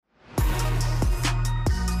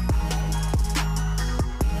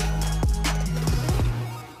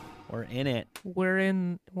We're in it.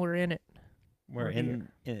 We're in it.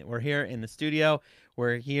 We're here in the studio.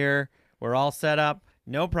 We're here. We're all set up.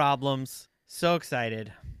 No problems. So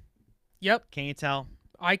excited. Yep, Can you tell?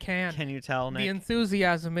 I can. Can you tell, Nick? The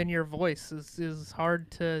enthusiasm in your voice is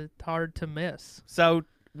hard to miss. So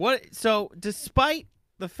despite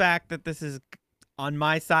the fact that this is on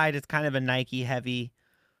my side, it's kind of a Nike heavy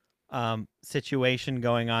situation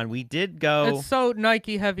going on. We did go It's so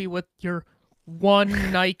Nike heavy with your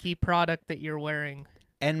one Nike product that you're wearing.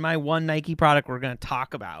 and my one Nike product we're going to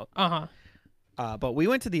talk about. But we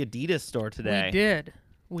went to the Adidas store today. We did.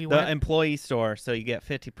 The went. employee store, so you get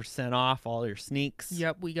 50% off all your sneaks.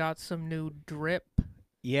 Yep, we got some new drip.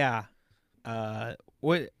 Yeah.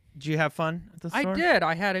 What did you have fun at the store? I did.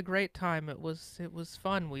 I had a great time. It was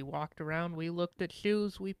fun. We walked around. We looked at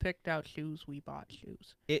shoes. We picked out shoes. We bought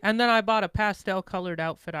shoes. And then I bought a pastel-colored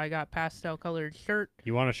outfit. I got pastel-colored shirt.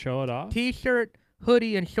 You want to show it off? T-shirt,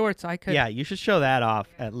 hoodie, and shorts. Yeah, you should show that off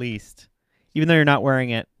at least. Even though you're not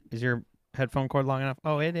wearing it. Is your headphone cord long enough?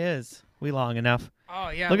 Oh, it is. Long enough. Oh,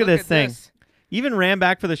 yeah. Look at this thing. This. You even ran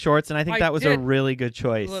back for the shorts, and I think that was a did. really good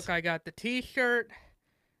choice. Look, I got the T-shirt.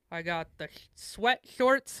 I got the sweat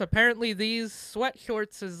shorts. Apparently, these sweat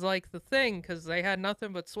shorts is like the thing because they had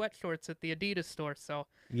nothing but sweat shorts at the Adidas store. So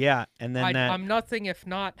yeah, and then I'm nothing if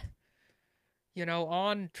not,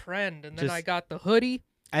 on trend. And then I Just- got the hoodie,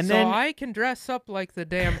 and so then I can dress up like the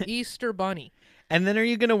damn Easter bunny. and then are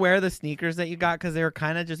you gonna wear the sneakers that you got because they were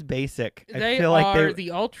kind of just basic? They I feel are like they're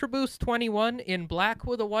the Ultra Boost 21 in black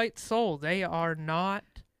with a white sole. They are not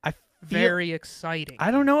I feel- very exciting.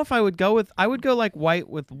 I don't know if I would go like white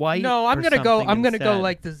with white. No, I'm or gonna go. something I'm gonna go instead.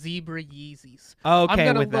 like the zebra Yeezys. Okay, I'm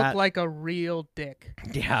gonna with look that. like a real dick.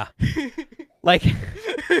 Yeah. Like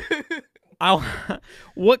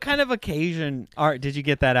what kind of occasion did you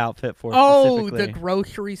get that outfit for? Oh, the specifically?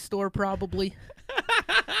 grocery store probably.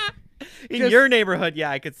 In just- your neighborhood, yeah,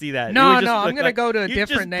 I could see that. No, It would just no, I'm look gonna like- go to a you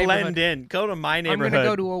different just neighborhood. blend in. Go to my I'm neighborhood. gonna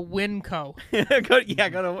go to a Winco. go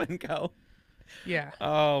to Winco. Yeah,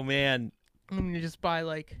 Oh man. I'm gonna just buy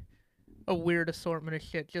like a weird assortment of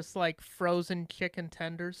shit, just like frozen chicken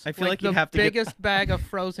tenders. I feel like you the have to get- biggest bag of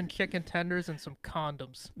frozen chicken tenders and some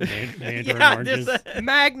condoms. Mandarin Yeah, oranges. just a-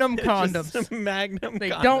 Magnum just condoms. some Magnum. They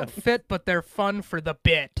condom. don't fit, but they're fun for the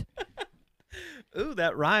bit. Ooh,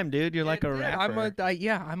 that rhyme, dude. You're like a Yeah, rapper.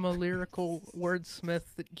 I'm a lyrical wordsmith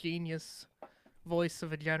genius, voice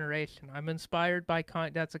of a generation. I'm inspired by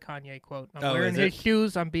That's a Kanye quote. I'm Oh, wearing is his it?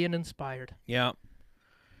 shoes. I'm being inspired. Yeah.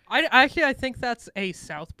 I think that's a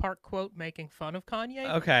South Park quote making fun of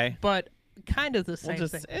Kanye, Okay. but kind of the same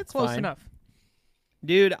just- thing. it's Close fine. enough.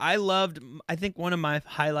 Dude, I think one of my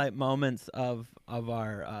highlight moments of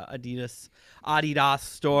our Adidas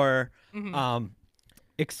store Mhm.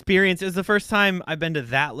 experience is the first time I've been to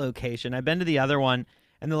that location. I've been to the other one,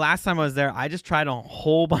 and the last time I was there, I just tried a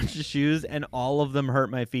whole bunch of shoes, and all of them hurt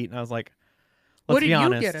my feet. And I was like, let's What did be you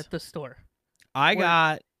honest. get at the store? I what-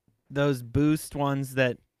 got those Boost ones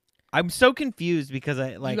that I'm so confused because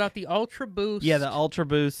I You got the Ultra Boost. the Ultra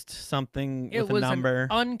Boost something It with a was number. an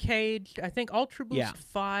uncaged. I think Ultra Boost Yeah.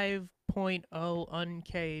 5.0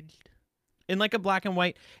 uncaged. in like a black and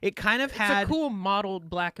white. It kind of It's had a cool modeled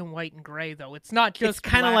black and white and gray though. It's not just it's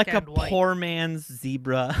kind of black like a and white. poor man's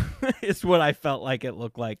zebra is what I felt like it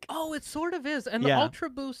looked like. Oh, it sort of is. And the Yeah. Ultra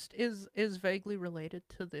Boost is vaguely related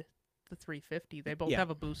to the 350. They both Yeah. have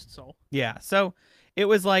a boost sole. Yeah, so it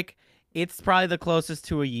was like it's probably the closest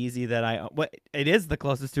to a Yeezy that it is the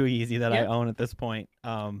closest to a Yeezy that I Yeah. own at this point.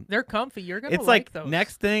 They're comfy. You're gonna It's like like those.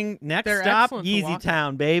 next They're stop excellent to Yeezy walk in.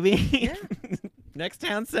 Town, baby. Yeah. next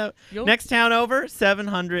town You'll- next town over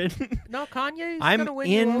 700. No, Kanye's I'm gonna win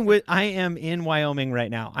you over. I am in Wyoming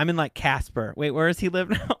right now. I'm in like Casper. Wait, where does he live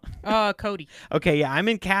now? Cody. Okay, yeah, I'm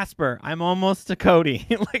in Casper. I'm almost to Cody.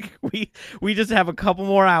 Like we just have a couple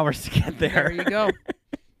more hours to get there. There you go.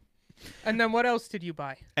 And then what else did you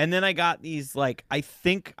buy? And then I got these like I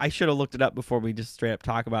think I should have looked it up before we just straight up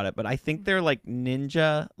talk about it, but I think they're like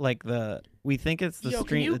Ninja, like we think it's the Yo,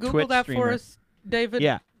 stream can you the Google Twitch that streamer. for us, David?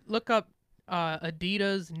 Yeah, Look up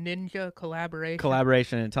Adidas Ninja collaboration.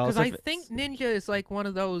 collaboration and tell us Because if I it's- think Ninja is like one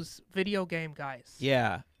of those video game guys.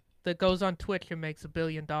 yeah. That goes on Twitch and makes $1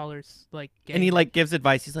 billion like game. And he like gives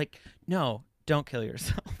advice. He's like, "No, don't kill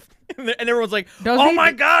yourself." And everyone's like, Does "Oh he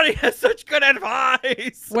my d- god, he has such good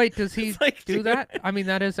advice." Wait, does he It's like, do dude, that? I mean,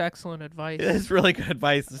 that is excellent advice. It's really good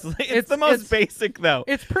advice. It's, like, it's It's- the most it's- basic though.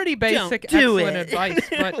 It's pretty basic, do excellent it. advice,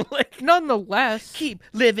 but Like, nonetheless, keep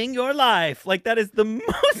living your life. Like that is the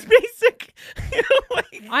most basic. You know,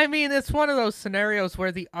 like, I mean, it's one of those scenarios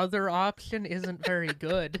where the other option isn't very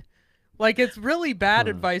good. Like, it's really bad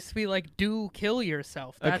Huh. advice to be like, do kill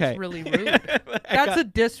yourself. That's Okay. really rude. That's a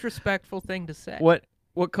disrespectful thing to say. What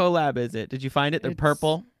collab is it? Did you find it? They're It's-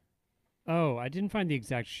 purple. Oh, I didn't find the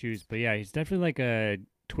exact shoes, but yeah, he's definitely like a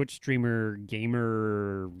Twitch streamer,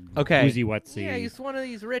 gamer, Okay. woozy whatsy. Yeah, he's one of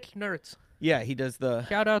these rich nerds. Yeah, he does the.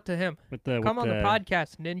 Shout out to him. with the Come with on the the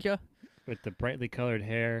podcast, Ninja. with the brightly colored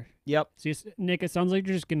hair. Yep. So Nick, it sounds like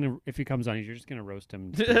you're just gonna, if he comes on, you're just gonna roast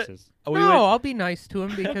him to pieces. Oh, we No, went- I'll be nice to him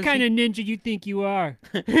What because kind of ninja you think you are?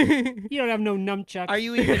 You don't have no nunchucks. Are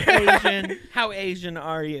you even Asian? How Asian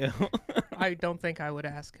are you? I don't think I would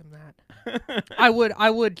ask him that. I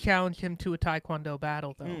would challenge him to a taekwondo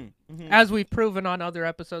battle though. Mhm. As we've proven on other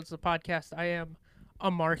episodes of the podcast, I am a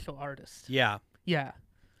martial artist. Yeah. Yeah.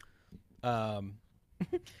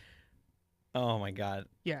 Oh my God.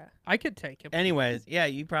 Yeah. I could take him. Anyways, yeah,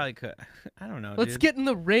 you probably could. I don't know. Let's dude. get in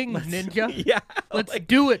the ring, Let's- Ninja. Yeah. Let's like,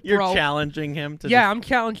 do it, you're bro. challenging him to. Yeah, just- I'm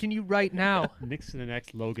challenging you right now. Nick's the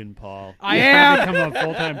next Logan Paul. I He's am. gonna become a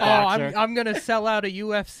full-time Oh, boxer. I'm gonna sell out a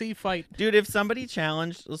UFC fight. Dude, if somebody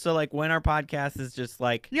challenged, so like when our podcast is just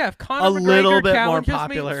like, Yeah, if Conor A McGregor little bit more challenges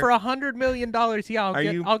popular. me for $100 million, yeah, are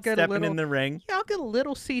you I'll get a stepping little. in the ring? Yeah, I'll get a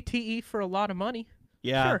little CTE for a lot of money.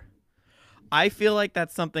 Yeah. Sure. I feel like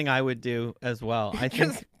that's something I would do as well. I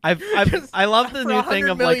Just- think I love the for new thing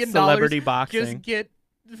 $100 of like million, celebrity Just boxing. get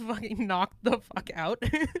fucking knocked the fuck out.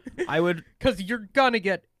 I would. Because you're gonna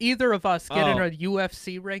get either of us get in Oh. a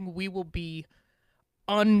UFC ring, we will be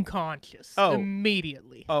unconscious Oh.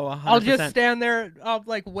 immediately. Oh, 100%. I'll just stand there, I'll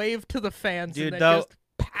like wave to the fans, Dude, and then though, just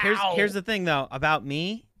pow. Here's the thing though about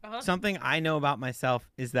me. Uh-huh. Something I know about myself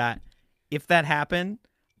is that if that happened,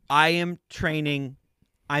 I am training.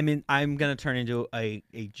 I'm gonna turn into a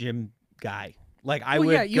gym guy. Like I Well,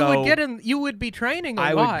 would yeah, you go. would get in. You would be training a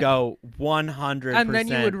I lot. would go 100%. and then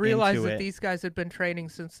you would realize into that it. these guys had been training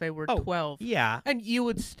since they were Oh, 12, Yeah, and you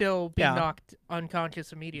would still be Yeah. knocked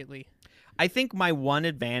unconscious immediately. I think my one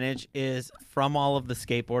advantage is from all of the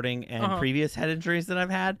skateboarding and Uh-huh. previous head injuries that I've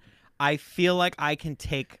had. I feel like I can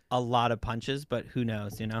take a lot of punches, but who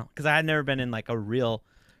knows, you know? Because I had never been in like a real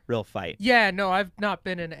fight. Yeah, no, I've not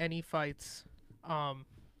been in any fights.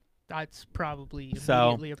 That's probably So-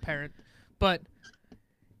 immediately apparent. But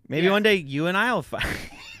Maybe Yeah. one day you and I'll fight.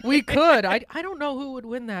 we could. I don't know who would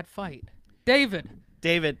win that fight. David,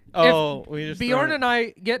 David. Oh, we just Bjorn thrown it. and I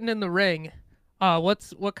getting in the ring.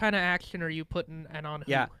 What kind of action are you putting and on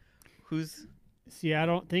who? Yeah. Who's See, I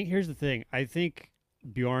don't think. Here's the thing. I think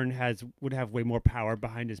Bjorn would have way more power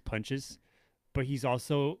behind his punches, but he's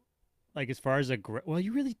also like as far as well,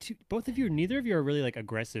 you really both of you, neither of you are really like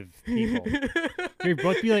aggressive people. You'd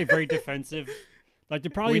both be like very defensive. Like they're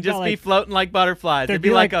probably we about, just be like, floating like butterflies. there'd It'd be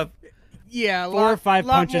be like like- a Yeah, 4 or 5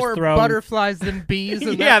 lot punches more thrown. butterflies than bees.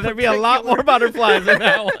 In yeah. that There'd be a lot more butterflies in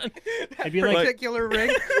that one. It'd be like particular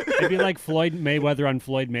ring. it'd be like Floyd Mayweather on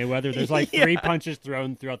Floyd Mayweather. There's like 3 punches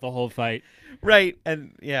thrown throughout the whole fight, Right,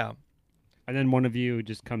 and yeah. and then one of you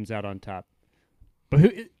just comes out on top. But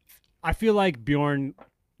I feel like Bjorn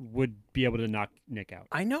would be able to knock Nick out.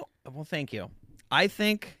 I know. Well, thank you. I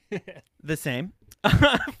think the same.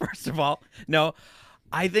 First of all, no,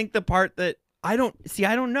 I think the part that I don't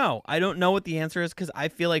know. I don't know what the answer is because I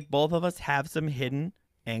feel like both of us have some hidden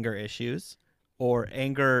anger issues or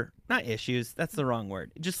not issues. That's the wrong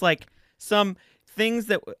word. Just like some things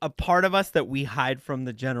that a part of us that we hide from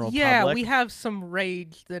the general Yeah, public. we have some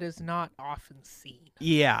rage that is not often seen.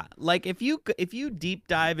 Yeah, like if you deep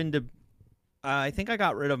dive into, I think I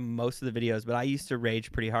got rid of most of the videos, but I used to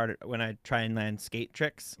rage pretty hard when I try and land skate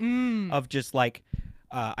tricks of just like,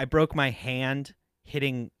 I broke my hand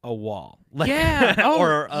hitting a wall. Like, Yeah. Oh,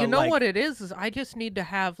 or you know like- what it is I just need to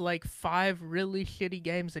have like 5 really shitty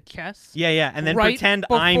games of chess. Yeah, and then right pretend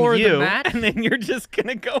I'm before the you, match? and then you're just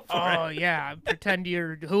gonna go for Oh it. yeah, pretend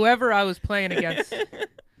you're whoever I was playing against.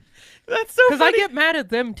 That's so Because I funny. get mad at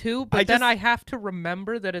them too, but I then just- I have to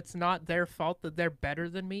remember that it's not their fault that they're better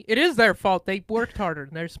than me. It is their fault. They worked harder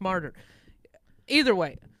and they're smarter. Either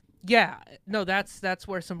way, yeah, no, that's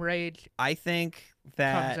where some rage I think comes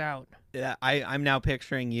that out. I'm now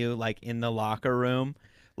picturing you like in the locker room,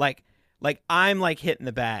 like I'm like hitting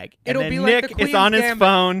the bag, and It'll then be like Nick the is Queen's on his Gambit.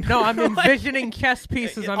 phone. No, I'm like, envisioning chess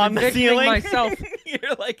pieces. I'm on the envisioning ceiling. myself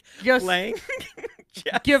You're like just playing.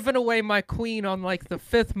 chess. giving away my queen on like the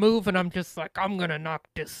 5th move, and I'm just like, I'm gonna knock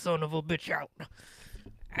this son of a bitch out,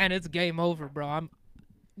 and it's game over, bro. I'm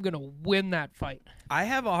gonna win that fight. I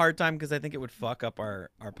have a hard time because I think it would fuck up our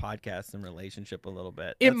podcast and relationship a little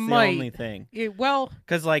bit. It That's might. the only thing. Well,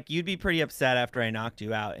 Because like you'd be pretty upset after I knocked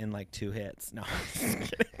you out in like 2 hits. No, I'm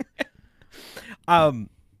just kidding.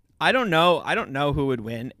 I don't know. I don't know who would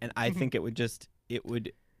win, and I think it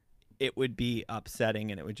would it would be upsetting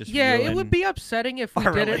and it would just Yeah, it ruin would be upsetting if we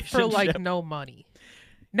our did it for like relationship. no money.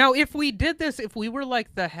 Now, if we did this, if we were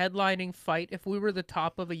like the headlining fight, if we were the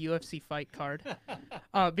top of a UFC fight card,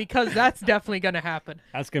 because that's definitely gonna happen.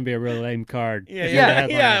 That's gonna be a real lame card. Yeah, if you're the yeah,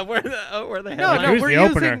 headliner. yeah. We're the No, headliner. no, Who's the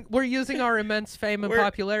opener? we're using our immense fame and We're-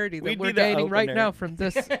 popularity that we'd we're be the gaining right opener. now from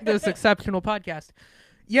this exceptional podcast.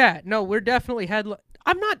 Yeah, no, we're definitely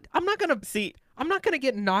I'm not gonna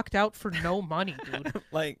get knocked out for no money, dude.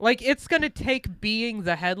 like Like, it's gonna take being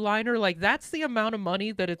the headliner. Like, that's the amount of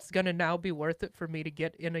money that it's gonna now be worth it for me to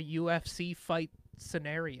get in a UFC fight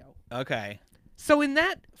scenario. okay. So in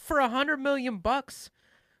that, for $100 million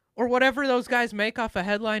or whatever those guys make off a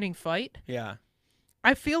headlining fight, Yeah.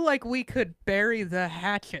 I feel like we could bury the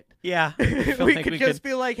hatchet. Yeah. I feel we like could just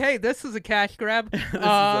be like, hey, this is a cash grab. This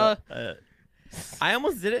is I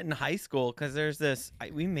almost did it in high school because there's this.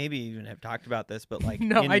 We maybe even have talked about this, but like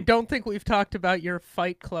No, in- I don't think we've talked about your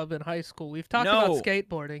fight club in high school. We've talked No. about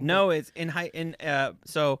skateboarding. No, it's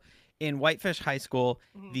so in Whitefish High School,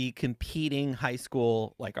 Mhm. the competing high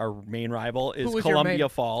school, like our main rival, is Who was your main- Columbia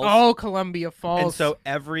Falls. Oh, Columbia Falls. and so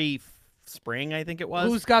every spring, I think it was.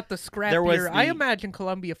 Who's got the scrappier? There was I the- imagine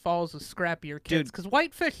Columbia Falls is scrappier kids Dude. because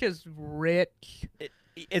Whitefish is rich.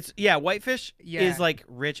 It's Whitefish Yeah. is like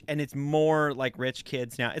rich, and it's more like rich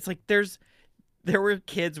kids now. It's like there were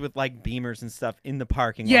kids with like Beamers and stuff in the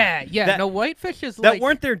parking lot. Yeah, yeah. That- no, Whitefish is That like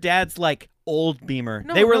weren't their dad's like old Beamer.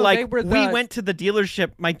 No, they were no, like they were we the- went to the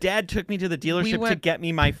dealership. My dad took me to the dealership to went get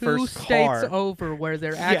me my 2 first states car. over where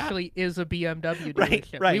there Yeah. actually is a BMW Right,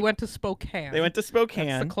 dealership. We right. went to Spokane. They went to That's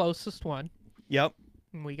Spokane. the closest one. Yep.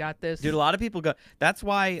 And we got this Dude, a lot of people go. That's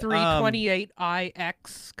why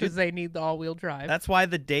 328iX because they need the all-wheel drive. That's why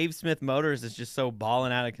the Dave Smith Motors is just so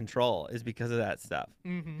balling out of control, is because of that stuff.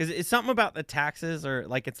 Mhm. Because it's something about the taxes, or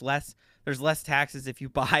like it's less. There's less taxes if you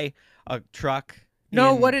buy a truck.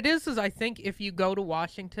 No, in- what it is I think if you go to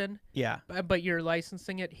Washington, Yeah. but you're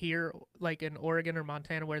licensing it here, like in Oregon or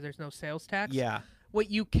Montana, where there's no sales tax. Yeah. What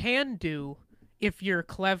you can do, if you're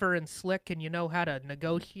clever and slick and you know how to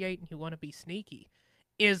negotiate and you want to be sneaky,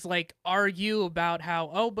 is like argue about how,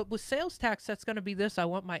 oh, but with sales tax, that's going to be this. I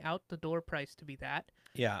want my out the door price to be that.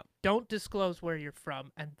 Yeah. Don't disclose where you're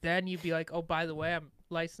from. And then you'd be like, oh, by the way, I'm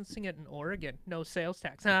licensing it in Oregon. No sales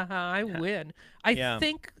tax. Haha, I win. Yeah.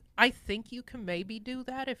 I think you can maybe do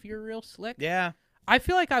that if you're real slick. Yeah. I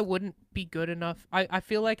feel like I wouldn't be good enough. I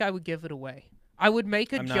feel like I would give it away. I would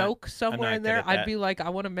make a I'm not- joke somewhere not in good there. at I'd that. be like, I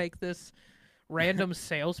want to make this random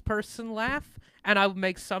salesperson laugh, and I would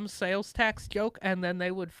make some sales tax joke, and then they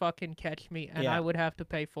would fucking catch me, and Yeah. I would have to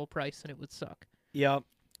pay full price, and it would suck. Yep.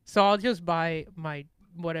 So I'll just buy my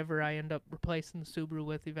whatever I end up replacing the Subaru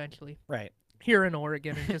with eventually Right. here in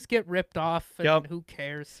Oregon, and just get ripped off, and Yep. who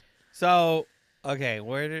cares? So, so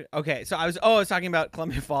I was talking about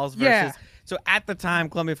Columbia Falls versus. Yeah. So at the time,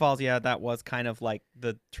 Columbia Falls, yeah, that was kind of like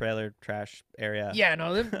the trailer trash area. Yeah,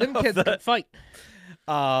 no, them Of kids the- can fight.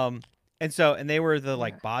 And they were the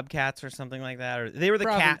like Yeah. bobcats or something like that, or they were the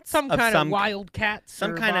Probably cats some of kind some of wild cats,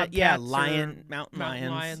 some or kind of bobcats or mountain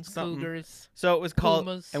mountain lions, something. cougars. So it was called,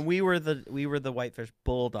 Pumas. and we were the Whitefish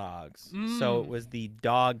Bulldogs. So it Mm. was the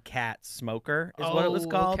dog cat smoker is what it was Oh,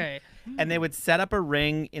 called. Okay. And they would set up a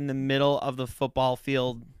ring in the middle of the football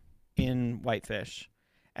field in Whitefish,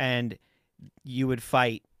 and you would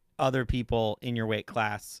fight other people in your weight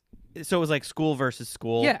class. So it was like school versus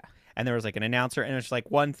school. Yeah. And there was like an announcer, and it was like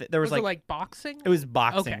there was Was like it like boxing? it was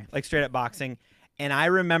boxing, Okay. like straight up boxing. And I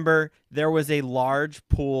remember there was a large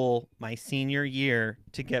pool my senior year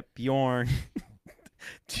to get Bjorn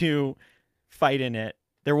to fight in it.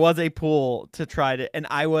 There was a pool to try to, and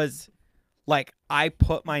I was like, I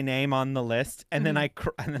put my name on the list, and then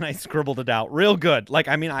I scribbled it out real good. Like,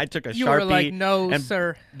 I mean, I took a you Sharpie, were like, no, and-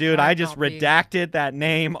 sir. dude. I'm I just not being- redacted that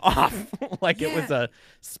name off like it was Yeah. a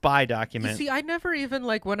spy You document. see, I never even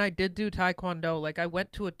like when I did do Taekwondo. Like I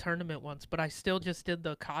went to a tournament once, but I still just did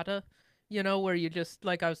the kata. You know, where you just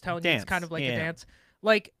like I was telling you, it's kind Dance, of like yeah. a dance.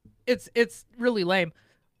 Like it's really lame.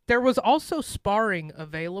 There was also sparring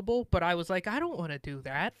available, but I was like, I don't want to do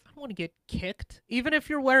that. I don't want to get kicked, even if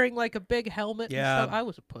you're wearing like a big helmet. Yeah. And stuff. I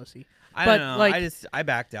was a pussy. I but, don't know. like- I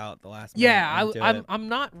backed out the last. Yeah, minute and didn't do it. I'm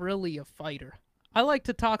not really a fighter. I like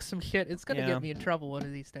to talk some shit. It's gonna Yeah. get me in trouble one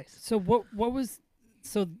of these days. So what was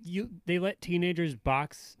they let teenagers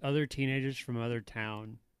box other teenagers from other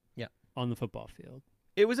town Yeah. on the football field.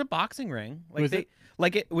 It was a boxing ring. Like Was they it?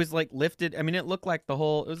 like it was like lifted. I mean, it looked like it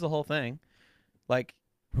was the whole thing. Like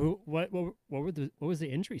What was the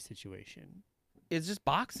injury situation? it's just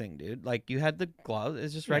boxing, dude. Like you had the gloves.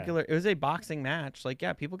 It's just Yeah. regular. It was a boxing match. Like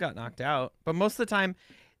yeah, people got knocked out, but most of the time,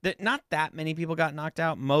 not that many people got knocked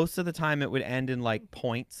out. Most of the time, it would end in like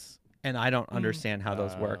points, and I don't understand how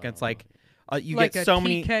those work. It's like you like get a so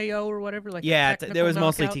many. TKO or whatever. Like Yeah, a there was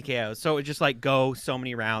mostly knockout. TKOs, so it would just like go so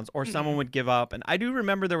many rounds, or someone would give up. And I do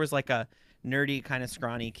remember there was like a nerdy kind of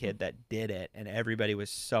scrawny kid that did it, and everybody was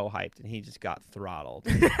so hyped, and he just got throttled.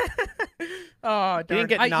 Oh, He darn. didn't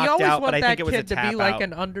get you knocked always out, want but I that think it was a kid to be tap like out.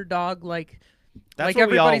 an underdog, like That's like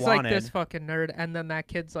what we all everybody's like wanted. this fucking nerd, and then that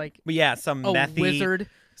kid's like But yeah, a wizard.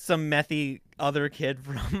 some methy other kid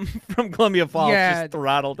from Columbia Falls Yeah. just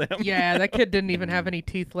throttled him. Yeah, that kid didn't even have any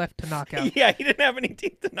teeth left to knock out. Yeah, he didn't have any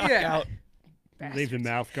teeth to knock Yeah. out. Leave the Bastards.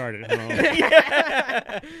 mouth guard at home.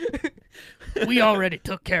 Yeah. We already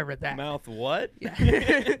took care of that. Mouth what?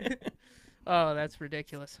 Yeah. Oh, that's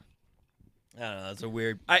ridiculous. I don't know. That's a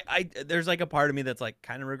weird. I there's like a part of me that's like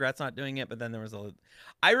kind of regrets not doing it, but then there was a.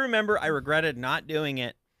 I remember I regretted not doing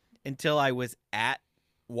it until I was at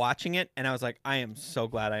watching it, and I was like, I am so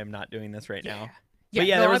glad I am not doing this right now. But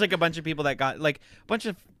yeah, no, there was I'm- like a bunch of people that got like a bunch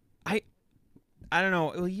of. I don't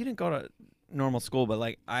know. Well, you didn't go to normal school, but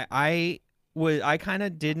like I kind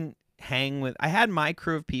of didn't hang with. I had my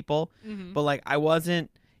crew of people, Mhm. but like I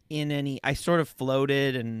wasn't in any. I sort of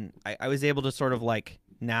floated, and I was able to sort of like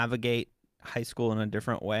navigate high school in a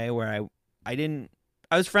different way where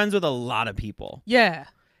I was friends with a lot of people, Yeah.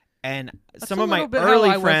 and That's some a of my little bit how early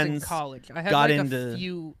I was in friends college. I had got like into- a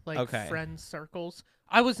few like Okay. friend circles.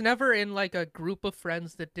 I was never in like a group of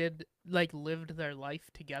friends that did like lived their life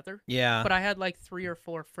together. yeah. But I had like 3 or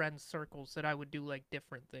 4 friend circles that I would do like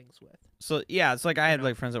different things with. So yeah, it's like I had know.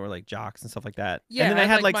 like friends that were like jocks and stuff like that. Yeah, and then I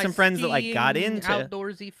had like my some friends that like got skiing, into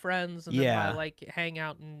outdoorsy friends, and then Yeah. my like hang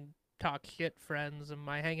out and talk shit friends, and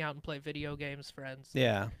my hang out and play video games friends.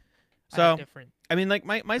 yeah. I had So different. I mean, like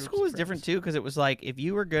my groups school of was different friends. too because it was like if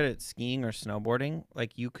you were good at skiing or snowboarding,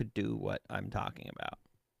 like you could do what I'm talking about.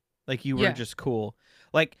 Like you were Yeah. just cool.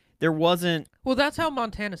 Like there wasn't Well, that's how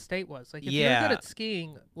Montana State was. Like if you were Yeah. good at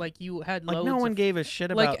skiing, like you had like loads no one of gave a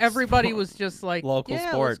shit about like everybody sport. was just like local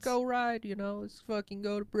yeah, sports. let's go ride, let's fucking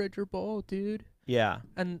go to Bridger Bowl, dude. Yeah.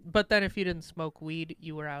 But then if you didn't smoke weed,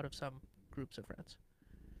 you were out of some groups of friends.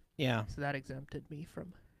 Yeah. So that exempted me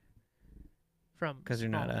from Because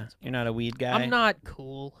you're all not kinds of you're not a weed guy. I'm not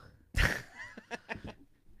cool.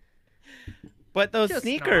 But those Just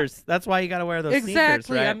sneakers, that's why you got to wear those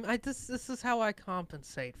Exactly. sneakers, right? This is how I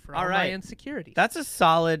compensate for All all right. my insecurities. That's a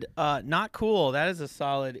solid not cool. That is a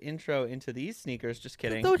solid intro into these sneakers. Just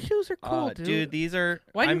kidding. Those shoes are cool, dude. These are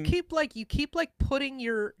Why do I'm- you keep putting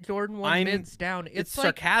your Jordan 1 I'm- mids down? it's like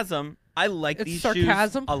sarcasm. I like It's these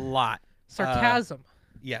sarcasm? shoes a lot. sarcasm.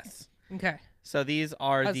 Yes. Okay. So these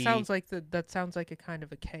are That the sounds like a kind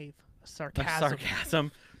of a cave. A the sarcasm.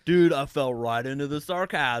 sarcasm. Dude, I fell right into the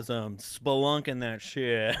sarcasm. Spelunking that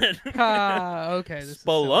shit. Ah, okay. This is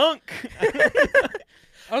silly. Spelunk.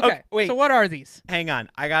 Okay. wait. So what are these? Hang on.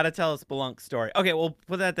 I got to tell a Spelunk story. Okay, we'll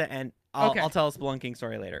put that at the end. Okay. I'll tell a spelunking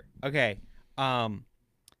story later. Okay.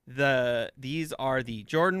 These are the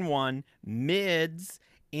Jordan 1 mids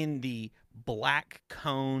in the black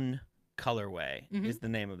cone colorway Mhm. is the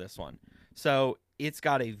name of this one. So it's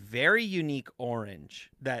got a very unique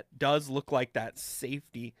orange that does look like that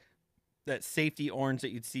safety orange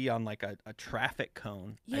that you'd see on like a traffic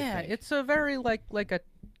cone. I Yeah, think. it's a very like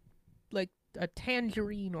a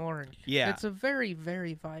tangerine orange. Yeah. It's a very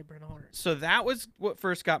very vibrant orange. So that was what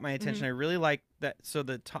first got my Mm-hmm. attention. I really like that. So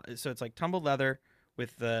so it's like tumbled leather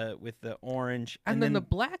with the orange, And then the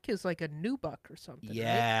black is like a nubuck or something. right?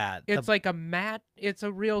 yeah, It's like a matte. It's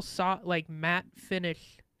a real like matte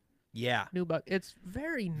finish yeah. nubuck. It's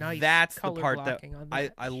very nice. That's the color part that blocking on I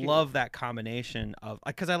that shoe. love that combination of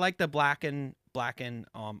because I like the black and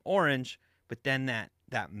orange, but then that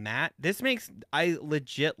matte. This makes I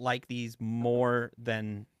legit like these more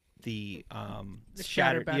than the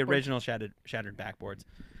shattered the backboard. original shattered backboards.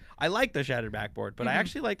 I like the shattered backboard, but I Mhm.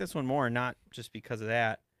 actually like this one more, not just because of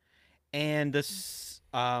that. And this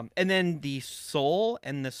and then the sole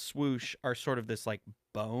and the swoosh are sort of this like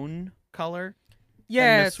bone color.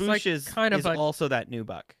 Yeah, and the it's swoosh like is kind of also that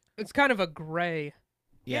nubuck. it's kind of a gray.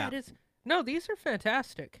 Yeah. it is. No, these are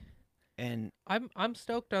fantastic. And I'm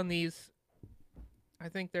stoked on these. I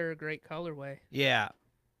think they're a great colorway. yeah.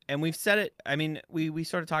 And we've said it. I mean, we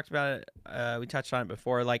sort of talked about it. We touched on it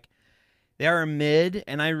before. Like, they are a mid,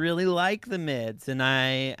 and I really like the mids, and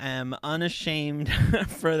I am unashamed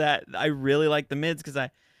for that. I really like the mids because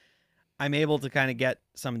I'm able to kind of get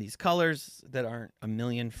some of these colors that aren't $1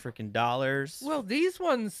 million freaking dollars. Well, these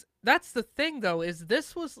ones. That's the thing, though.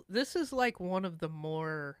 This is like one of the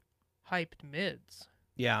more hyped mids.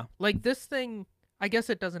 Yeah. Like this thing. I guess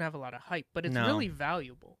it doesn't have a lot of hype, but it's No. really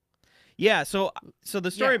valuable. Yeah, so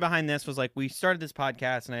the story Yeah. behind this was like we started this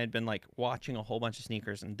podcast and I had been like watching a whole bunch of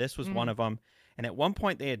sneakers and this was one of them. and at one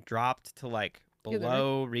point they had dropped to like Yeah,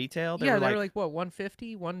 below retail. They were like what,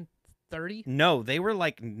 150, 130? No, they were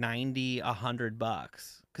like 90, $100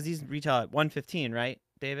 because these retail at 115, right,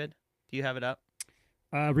 David? Do you have it up?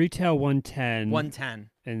 Retail 110. 110.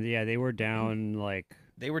 And yeah, they were down like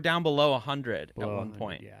They were down below 100 below at one 100,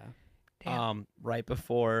 point. Yeah. Damn. Right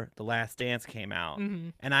before The Last Dance came out. Mm-hmm.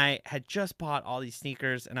 And I had just bought all these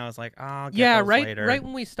sneakers, and I was like, "Oh, I'll get Yeah, those right. later." Right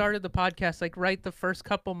when we started the podcast, like right the first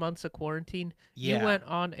couple months of quarantine, Yeah. you went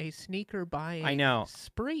on a sneaker buying I know.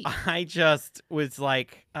 spree. I just was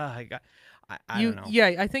like, I don't know.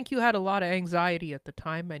 Yeah, I think you had a lot of anxiety at the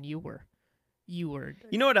time, and you were You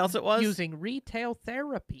know what else it was? using retail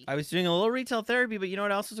therapy. I was doing a little retail therapy, but you know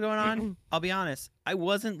what else was going on? I'll be honest. I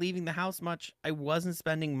wasn't leaving the house much. I wasn't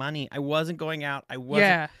spending money. I wasn't going out. I wasn't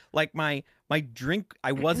Yeah. like my drink.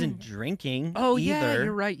 I wasn't drinking. Oh either. yeah,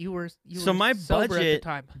 you're right. You were So my sober at the budget-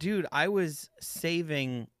 time. Dude, I was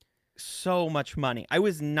saving so much money. I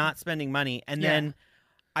was not spending money, and Yeah. then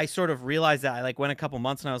I sort of realized that I like went a couple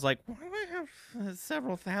months, and I was like, why do I have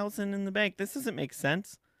several thousand in the bank? This doesn't make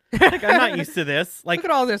sense. Like I'm not used to this. Like Look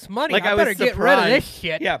at all this money. like I I was better get rid of this surprised.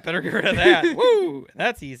 shit. yeah, better get rid of that. Woo,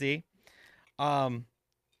 that's easy.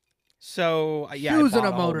 So yeah, I Shoes and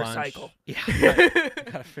bought a whole bunch. motorcycle. Yeah,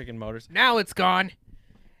 got a freaking motor. Now it's gone.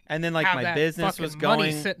 And then like Have my that business fucking was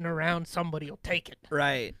money going sitting around. Somebody'll take it.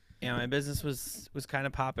 right. Yeah, my business was kind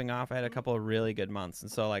of popping off. I had a couple of really good months,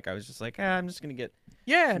 and so like I was just like, I'm just gonna get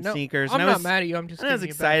Yeah, some no, sneakers. I'm and not I was, mad at you. I'm just. and I was giving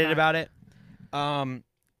you a bad excited time. about it.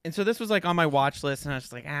 And so this was like on my watch list, and I was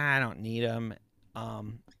just like, I don't need them.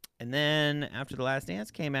 And then after The Last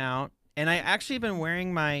Dance came out, and I actually been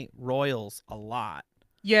wearing my Royals a lot.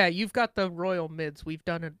 Yeah, you've got the Royal Mids. We've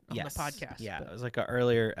done it on Yes. the podcast. Yeah, but- it was like an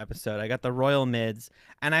earlier episode. I got the Royal Mids,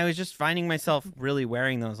 and I was just finding myself really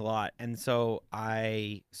wearing those a lot. And so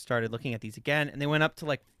I started looking at these again, and they went up to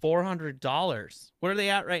like $400. What are they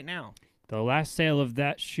at right now? The last sale of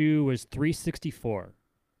that shoe was $364.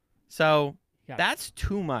 So Yeah. that's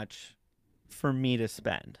too much for me to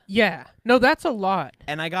spend. Yeah. No, that's a lot.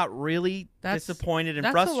 And I got really That's- disappointed and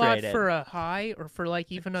That's frustrated. a lot for a high or for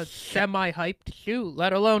like even a semi-hyped shoe,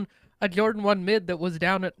 let alone a Jordan 1 mid that was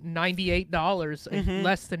down at $98 Mhm.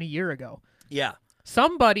 less than a year ago. Yeah.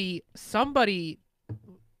 Somebody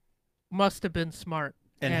must have been smart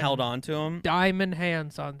And held on to them. diamond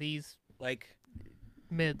hands on these Like,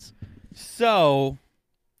 mids. so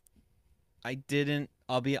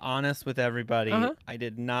I'll be honest with everybody. Uh-huh. I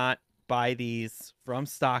did not buy these from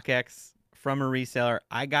StockX, from a reseller.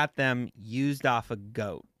 I got them used off a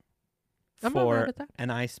GOAT. I'm not mad at that.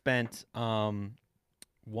 And I spent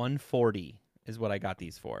 $140 is what I got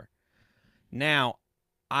these for. Now,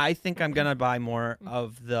 I think I'm gonna buy more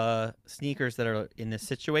of the sneakers that are in this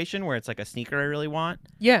situation where it's like a sneaker I really want,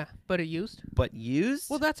 Yeah, but it used. but used.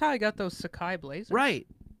 Well, that's how I got those Sakai Blazers. Right.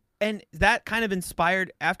 And that kind of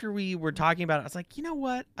inspired after we were talking about it. I was like, you know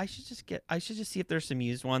what? I should just see if there's some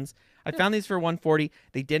used ones. I found these for $140.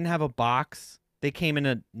 They didn't have a box. They came in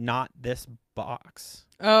a not this box.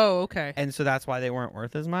 Oh, okay. And so that's why they weren't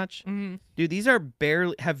worth as much. hmm Dude, these are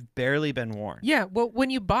barely been worn. Yeah, well,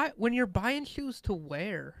 when you're buying shoes to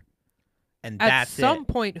wear, And at that's some it.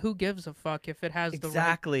 point, who gives a fuck if it has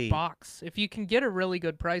Exactly. the right box? If you can get a really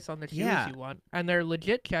good price on the shoes Yeah. you want, and they're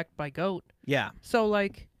legit checked by GOAT, Yeah. so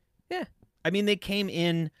like, I mean, they came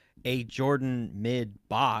in a Jordan mid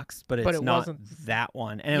box, but But it's it not wasn't- that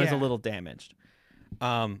one. And it was a Yeah. little damaged,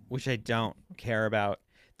 which I don't care about.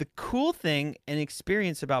 The cool thing and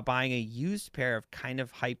experience about buying a used pair of kind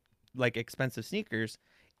of like expensive sneakers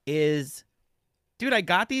is, dude, I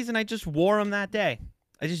got these and I just wore them that day.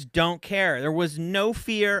 I just don't care. There was no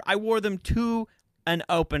fear. I wore them to an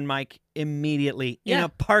open mic immediately in Yeah. a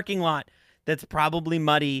parking lot that's probably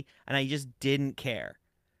muddy, and I just didn't care.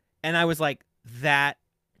 And I was like,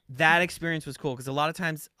 that experience was cool because a lot of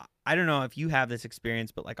times, I don't know if you have this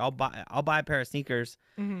experience, but like I'll buy a pair of sneakers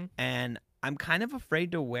hmm and I'm kind of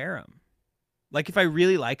afraid to wear them. Like if I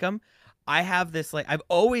really like them, I have this like I've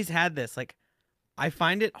always had this like I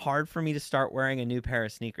find it hard for me to start wearing a new pair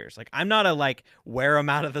of sneakers. Like I'm not a like wear them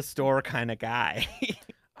out of the store kind of guy.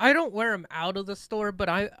 I don't wear them out of the store, but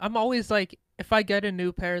I'm always like, if I get a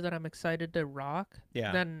new pair that I'm excited to rock,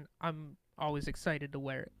 Yeah. then I'm always excited to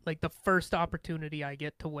wear it. Like the first opportunity I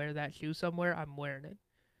get to wear that shoe somewhere, I'm wearing it.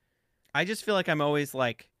 I just feel like I'm always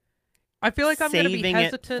like I feel like I'm gonna be saving it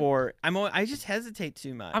hesitant. for I just hesitate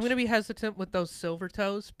too much. I'm gonna be hesitant with those silver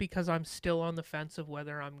toes because I'm still on the fence of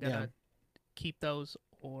whether I'm gonna Yeah. keep those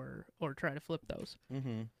or try to flip those.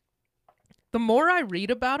 Mm-hmm. The more I read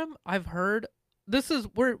about them, I've heard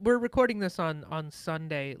we're recording this on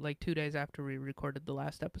Sunday, like 2 days after we recorded the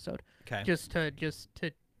last episode, Okay. just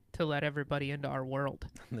to to let everybody into our world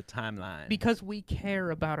The timeline. because we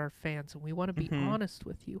care about our fans and we want to be Mhm. honest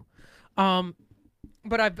with you.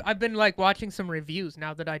 But I've been like watching some reviews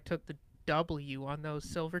now that I took the W on those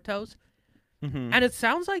silver toes, Mhm. and it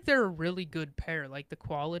sounds like they're a really good pair. Like the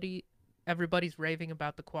quality, everybody's raving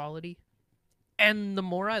about the quality. And the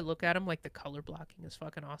more I look at them, like the color blocking is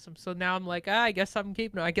fucking awesome. So now I'm like, I guess I'm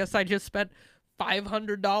keeping them. I guess I just spent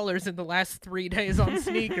 $500 in the last 3 days on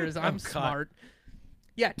sneakers. Oh, I'm God. smart.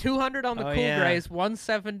 Yeah, 200 on the Oh, cool yeah. grays,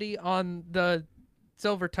 170 on the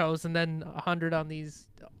silver toes, and then 100 on these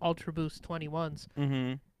Ultra Boost 21s.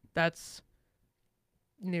 Mhm. That's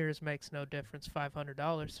near as makes no difference.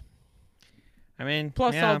 $500 I mean,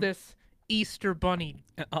 plus yeah, all this Easter Bunny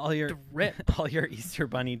all your drip. all your Easter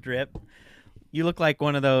Bunny drip. You look like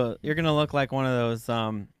one of those. You're gonna look like one of those.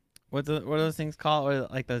 What are those things called? Or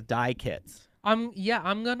like those dye kits. I'm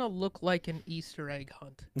gonna look like an Easter egg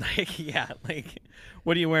hunt. Like yeah, like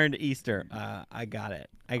what are you wearing to Easter? I got it.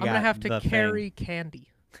 I'm gonna have to carry candy.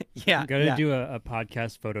 Yeah, I'm gonna yeah. do a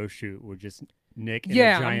podcast photo shoot with just Nick in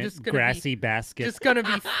Yeah, a I'm giant just gonna be- grassy basket. Just gonna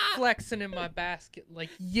be flexing in my basket, like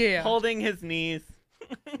yeah. holding his knees.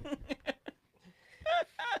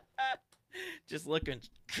 Just looking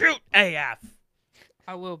cute AF.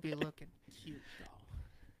 I will be looking cute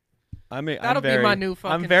though. I mean, That'll be my new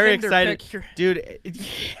fucking I'm very Tinder excited, picture. dude.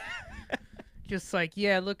 Just like,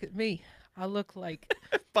 yeah, look at me. I look like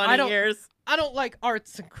Bunny don't- ears. I don't like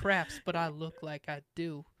arts and crafts, but I look like I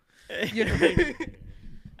do. You know?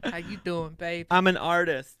 How you doing, babe? I'm an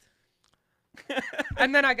artist.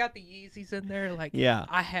 And then I got the Yeezys in there. Like, Yeah.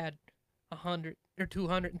 I had $100 or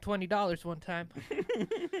 $220 one time.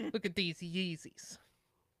 Look at these Yeezys.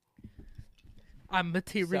 I'm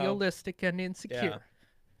materialistic and insecure.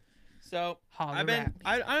 So Holler I've been at me.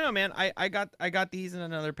 I don't know, man. I got these in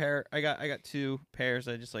another pair. I got 2 pairs.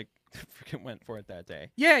 I just like freaking went for it that day.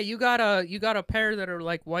 Yeah, you got a pair that are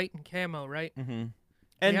like white and camo, right? Mm-hmm. We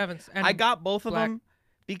And haven't. And I got both of black- them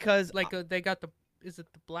because like they got the is it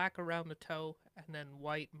the black around the toe and then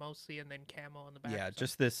white mostly and then camo on the back. yeah, so-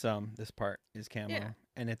 just this part is camo, Yeah.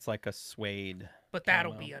 and it's like a suede. But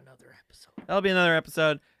that'll camo. be another episode. That'll be another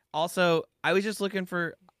episode. Also, I was just looking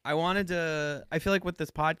for. I wanted to. I feel like with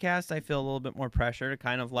this podcast, I feel a little bit more pressure to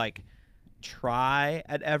kind of like try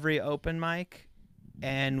at every open mic,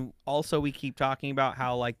 and also we keep talking about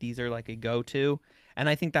how like these are like a go-to, and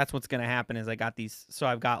I think that's what's gonna happen. Is I got these, so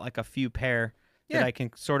I've got like a few pair that Yeah. I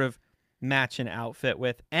can sort of match an outfit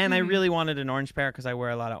with, and I Mhm. really wanted an orange pair because I wear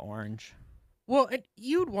a lot of orange, Well, and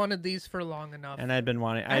you'd wanted these for long enough, and I'd been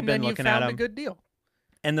wanting. I'd and been then looking you at found them. a good deal.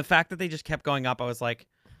 And the fact that they just kept going up, I was like,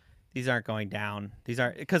 these aren't going down. These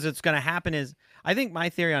aren't, because what's going to happen is, I think my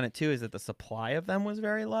theory on it too is that the supply of them was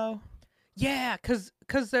very low Yeah, cause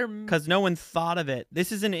they're because no one thought of it.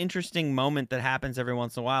 This is an interesting moment that happens every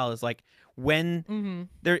once in a while. Is like when mm-hmm.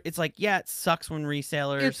 there, it's like, yeah, it sucks when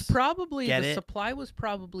resellers. It's probably get the it. supply was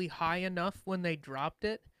probably high enough when they dropped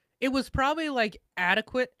it. It was probably like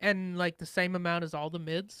adequate and like the same amount as all the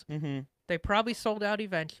mids. Mhm. They probably sold out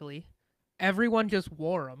eventually. Everyone just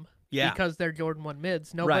wore them. Yeah. Because they're Jordan 1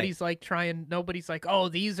 mids. Nobody's like nobody's like, oh,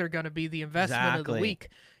 these are going to be the investment of Exactly. the week.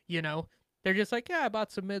 You know, they're just like, yeah, I bought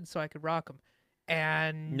some mids so I could rock them.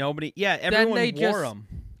 And Nobody. Yeah. Everyone they wore just- them.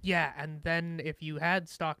 yeah, and then if you had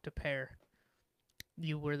stocked a pair,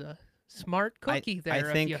 you were the smart cookie I there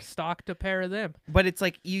if think- you stocked a pair of them. But it's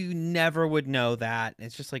like you never would know that.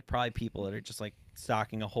 It's just like probably people that are just like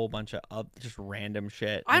stocking a whole bunch of just random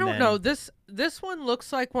shit. I and don't then- know. This one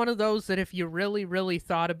looks like one of those that if you really, really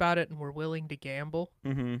thought about it and were willing to gamble,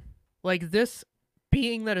 Mhm. like this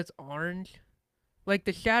being that it's orange, like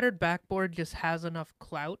the shattered backboard just has enough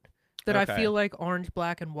clout that I Okay. feel like orange,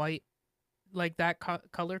 black, and white, like that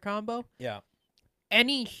color combo. Yeah.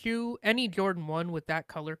 Any shoe, any Jordan 1 with that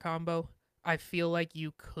color combo, I feel like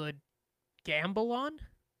you could gamble on,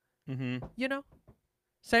 Mhm. you know?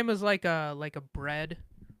 Same as like a bread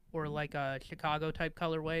or like a Chicago type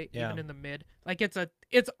colorway, Yeah. even in the mid. Like it's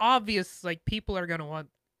obvious like people are going to want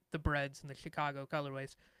the breads and the Chicago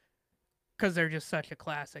colorways cuz they're just such a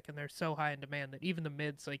classic and they're so high in demand that even the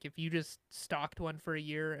mids, like if you just stocked one for a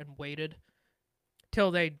year and waited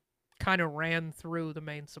till they kind of ran through the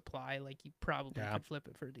main supply, like you probably Yeah. could flip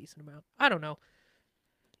it for a decent amount. I don't know.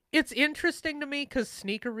 It's interesting to me because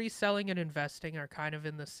sneaker reselling and investing are kind of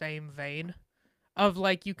in the same vein of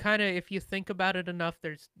like you kind of, if you think about it enough,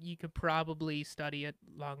 you could probably study it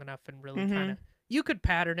long enough and really Mhm. kind of, you could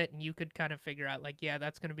pattern it and you could kind of figure out like, yeah,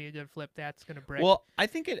 that's going to be a good flip. That's going to break. Well, I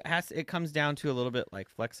think it comes down to a little bit like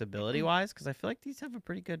flexibility wise, because I feel like these have a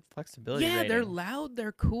pretty good flexibility. yeah, they're rating. loud.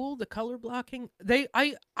 They're cool. The color blocking.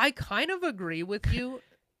 I kind of agree with you,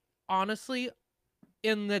 honestly,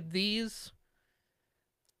 in that these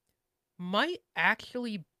might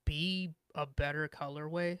actually be a better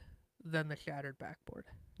colorway than the shattered backboard.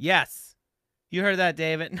 Yes. You heard that,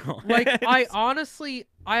 David? No. Like I honestly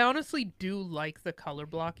do like the color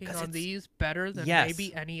blocking 'Cause on it's- these better than Yes.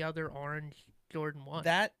 maybe any other orange Jordan 1.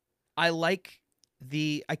 that I like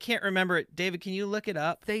I can't remember it. David, can you look it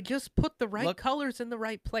up? They just put the right Look- colors in the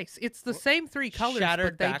right place. It's the same three colors,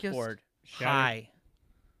 Shattered but they backboard. Shattered- High.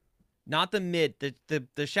 Not the mid.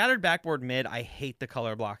 The shattered backboard mid, I hate the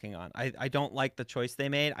color blocking on. I don't like the choice they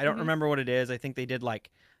made. I don't Mhm. remember what it is. I think they did like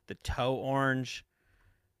the toe orange.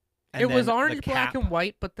 it was then the orange, black, cap. and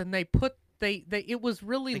white, but then they put they it was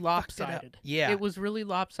really They fucked it up. lopsided. Yeah. It was really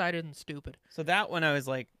lopsided and stupid. So that one I was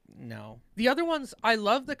like, no. The other ones, I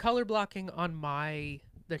love the color blocking on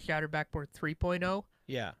the Shattered Backboard 3.0,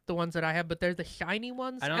 Yeah. the ones that I have, but they're the shiny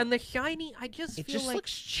ones. I don't- And the shiny, I just It feel just like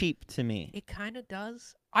looks cheap to me. it kind of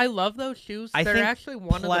does. I love those shoes. I They're think actually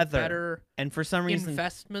one of pleather the better And for some reason,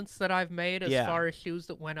 investments that I've made as Yeah. far as shoes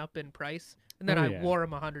that went up in price. And then Oh, I yeah. wore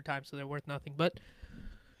them 100 times, so they're worth nothing. But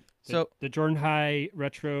so the Jordan High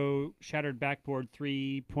Retro Shattered Backboard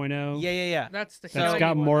 3.0. yeah. that's the That's shiny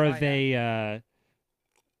got one more that of I have.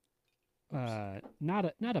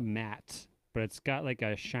 not a matte, but it's got like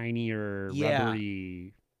a shinier Yeah.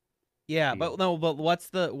 rubbery. Yeah, feel. but no, but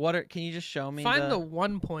what are, can you just show me Find the the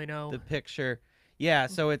 1.0. the picture? Yeah,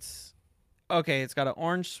 so it's okay, it's got an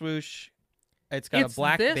orange swoosh. It's got It's a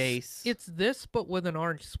black this- base. It's this, but with an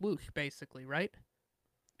orange swoosh, basically, right?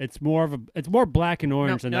 It's more black and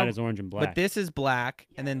orange than no, that is orange and black. but this is black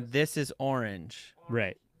and Yeah, then this is orange.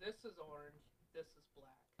 Right. This is orange. This is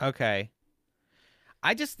black. Okay.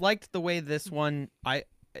 I just liked the way this one I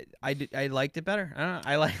liked it better. I don't know.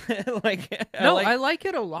 I like No, I I like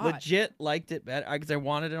it a lot. legit liked it better because I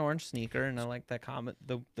wanted an orange sneaker and I like that comment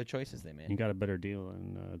the choices they You made. got a better deal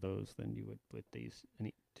on those than you would with these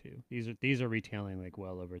any two. These are retailing like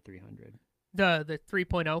well over 300. The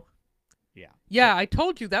 3.0. Yeah. Yeah, I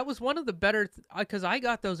told you that was one of the better because I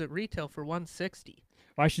got those at retail for 160.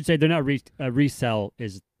 Well, I should say they're not resell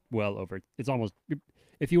is well over. It's almost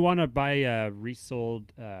if you want to buy a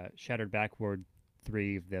resold Shattered Backboard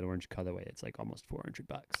 3 of that orange colorway, it's like almost $400.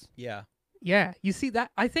 Yeah. Yeah, you see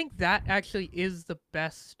that? I think that actually is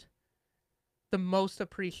the most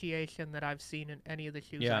appreciation that I've seen in any of the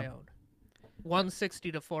shoes Yeah. I own.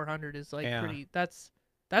 160 to 400 is like Yeah. pretty.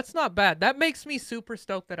 That's not bad. That makes me super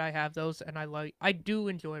stoked that I have those, and I do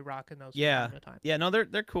enjoy rocking those. Yeah. From time to time. Yeah, no,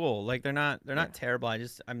 they're cool. Like they're not Yeah. terrible. I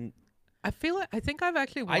think I've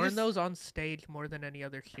actually I worn just- those on stage more than any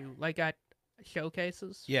other shoe, like at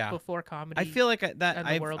showcases. Yeah. Before comedy. I feel like and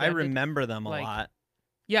the world I ended. remember them a Like- lot.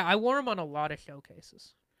 Yeah, I wore them on a lot of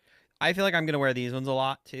showcases. I feel like I'm gonna wear these ones a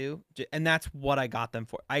lot too, and that's what I got them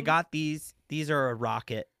for. I Mhm. got these. These are a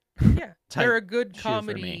rocket. Yeah, Type they're a good shoe for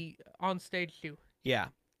me. comedy on stage shoe. Yeah,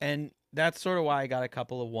 and that's sort of why I got a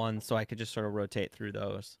couple of ones, so I could just sort of rotate through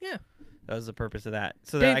those. Yeah. That was the purpose of that,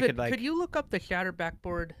 so that David, I could like. could you look up the Shattered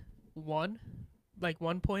Backboard 1, like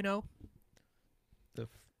 1.0? the f-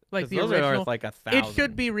 Like 'cause the those original. are worth like 1,000. It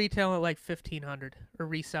should be retailing at like 1,500 or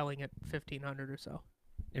reselling at 1,500 or so.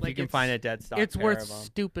 if like you can it's- find a dead stock. It's pair worth of 'em.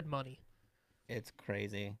 stupid money. It's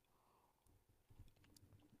crazy.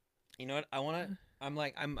 You know what?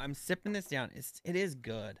 I'm sipping this down. It is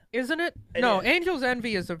good. Isn't it? It No, is. Angel's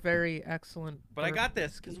Envy is a very excellent. But I got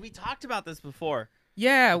this because we talked about this before.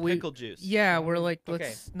 Yeah, we. Pickle juice. Yeah, we're like, Okay.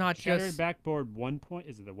 let's not Shattered just. Backboard 1 point.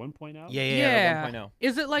 Is it the 1.0? Yeah. Yeah. 1.0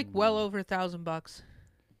 Is it like well over $1,000?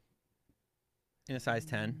 in a size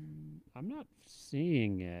 10. I'm not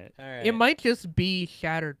seeing it. All right. It might just be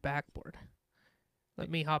Shattered Backboard. Let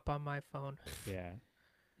me hop on my phone. Yeah.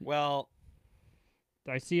 Well,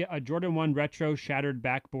 I see a Jordan 1 Retro Shattered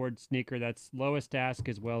Backboard sneaker that's lowest ask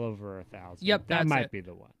is well over 1,000. Yep, that that's might it. be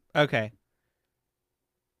the one. okay.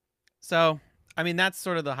 So, I mean, that's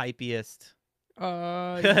sort of the hypiest.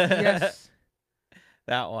 Yes.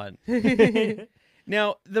 That one.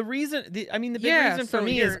 Now, the big Yeah, reason for so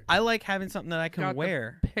me is here- I like having something that I can Got the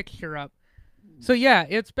wear. Picture up. So yeah,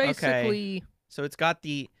 it's basically So it's got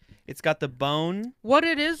the bone. what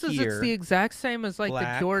it is it's Here, the exact same as like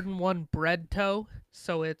black. the Jordan 1 bread toe.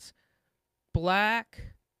 So it's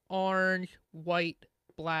black, orange, white,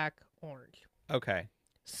 black, orange. Okay.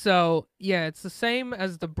 So yeah, it's the same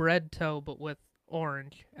as the bread toe, but with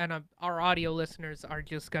orange. And our audio listeners are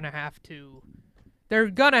just gonna have to. They're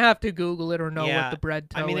gonna have to Google it or know Yeah, what the bread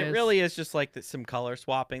toe I mean, is. it really is just like some color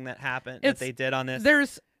swapping that happened that It's- they did on this.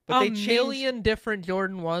 There's but they a changed- million different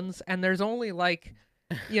Jordan 1s, and there's only like,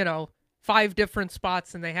 5 different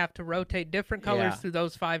spots, and they have to rotate different colors Yeah. through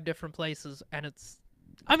those 5 different places, and it's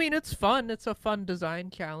I mean, it's fun. It's a fun design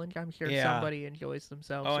challenge. I'm sure Yeah. somebody enjoys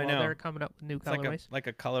themselves Oh, I while know. they're coming up with new It's like colorways.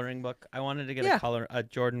 a coloring book. I wanted to get Yeah. a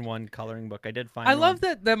Jordan 1 coloring book. I did find I one. love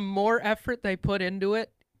that the more effort they put into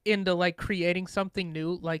it, into like creating something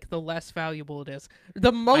new, like the less valuable it is.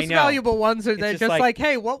 The most know. valuable ones are It's they're just just like, like,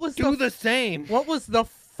 hey, what was Do the same. what was the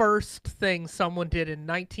first thing someone did in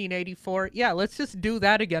 1984? Yeah, let's just do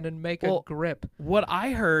that again and make Well, a grip. What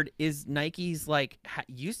I heard is Nike's like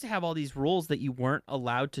used to have all these rules that you weren't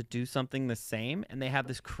allowed to do something the same, and they have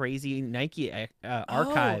this crazy Nike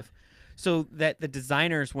archive, so that the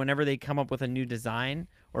designers, whenever they come up with a new design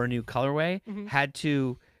or a new colorway, Mhm. had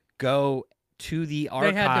to go to the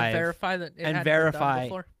archive They had to verify that it and hadn't been done verify.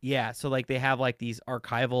 before. Yeah, so like they have like these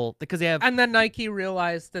archival because they have And then Nike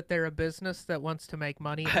realized that they're a business that wants to make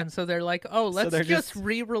money, and so they're like, "Oh, let's they're just just-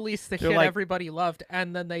 re-release the they're shit like- everybody loved,"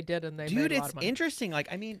 and then they did, and they Dude, made a lot it's of money. interesting. Like,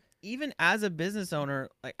 I mean, even as a business owner,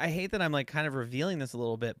 like, I hate that I'm like kind of revealing this a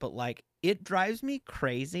little bit, but like, it drives me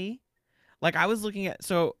crazy. Like, I was looking at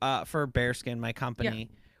for Bearskin, my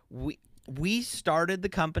company, we started the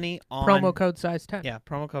company on Promo code size 10. Yeah,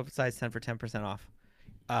 promo code size 10 for 10%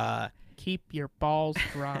 off. Keep your balls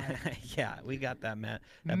dry. Yeah, we got that that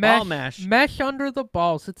mesh, ball mash. mesh under the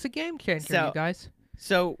balls. It's a game changer, So, you guys.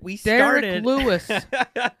 So we Derek started. Lewis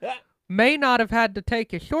may not have had to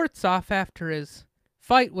take his shorts off after his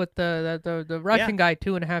fight with the Russian guy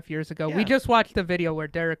 2.5 years ago. We Yeah. just watched a video where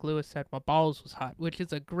Derek Lewis said my balls was hot, which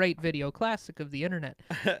is a great video classic of the internet.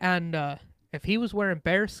 And if he was wearing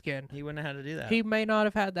bearskin, He wouldn't have had to do that. he may not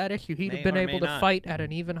have had that issue. He'd May have been or able may to not. fight at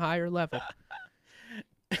an even higher level.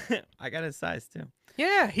 I got his size too.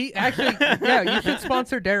 Yeah, he actually. Yeah, you should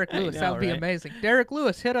sponsor Derek I Lewis. That know, would be right? amazing. Derek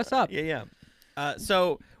Lewis, hit us up. Yeah.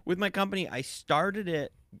 So with my company, I started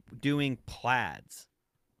it doing plaids.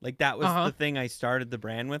 Like that was Uh-huh. the thing I started the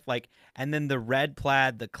brand with. Like, and then the red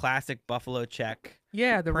plaid, the classic buffalo check.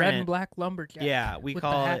 Yeah, the red and Print. black lumberjack. Yeah, we with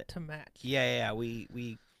call the hat it. to match. Yeah.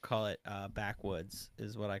 We call it backwoods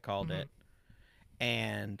is what I called Mhm. it.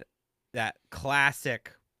 And that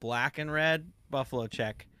classic black and red buffalo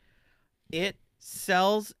check, it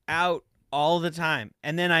sells out all the time.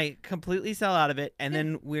 And then I completely sell out of it. And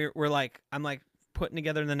then we're like, I'm like putting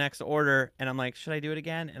together the next order, and I'm like, should I do it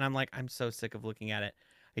again? And I'm like, I'm so sick of looking at it.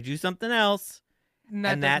 I do something else, and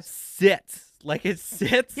that doesn't- sits. Like it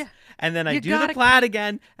sits, Yeah. and then I You do the gotta- plaid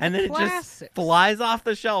again, and then it just classics. flies off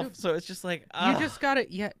the shelf. Dude, So it's just like, You ugh. just gotta,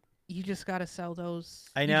 you just gotta sell those.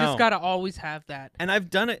 I You know. just gotta always have that. And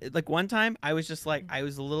I've done it. Like one time, I was just like, I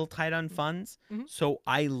was a little tight on funds, Mhm. so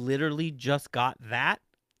I literally just got that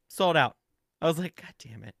sold out. I was like, God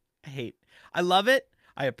damn it! I love it.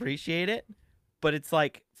 I appreciate it, but it's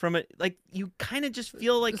like from it, like you kind of just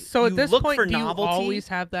feel like So you at this look point, for do you novelty. always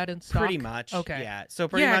have that in stock? Pretty much. Okay. Yeah. So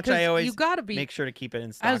pretty yeah, much, I 'cause always you gotta be make sure to keep it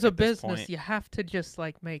in stock. as a at this business. point. You have to just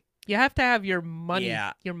like make. You have to have your money.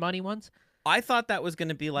 Yeah. Your money ones. I thought that was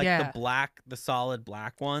gonna be like Yeah. the solid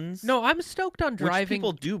black ones. No, I'm stoked on which driving.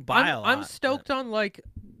 people do buy a lot. I'm but- stoked on like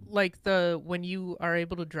the when you are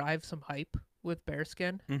able to drive some hype with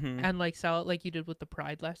bearskin Mhm. and like sell it like you did with the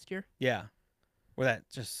Pride last year. Yeah. Where that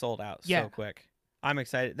just sold out Yeah. so quick. I'm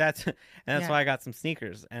excited. That's Yeah. why I got some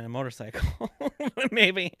sneakers and a motorcycle.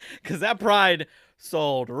 Maybe because that Pride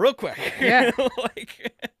sold real quick. Yeah.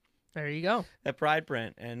 Like There you go. that Pride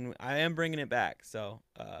print, and I am bringing it back. So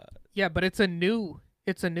Yeah, but it's a new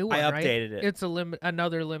one, I right? updated it, It's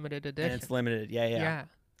another limited and edition. it's limited. Yeah.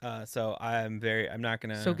 So I'm not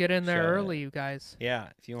gonna. So get in there show it. early, you guys. Yeah,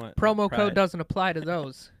 if you want. Promo Pride. code doesn't apply to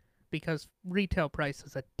those because retail price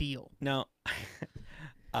is a deal. No.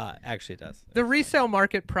 Actually, it does. The resale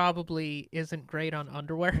market probably isn't great on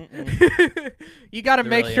underwear. Mm-mm. You got to It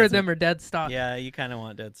make really sure isn't. them are dead stock. Yeah, you kind of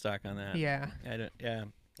want dead stock on that. Yeah. Yeah.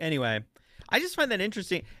 Anyway, I just find that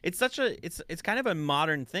interesting. It's such a it's kind of a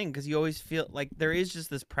modern thing because you always feel like there is just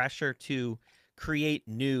this pressure to create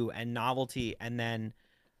new and novelty, and then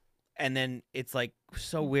it's like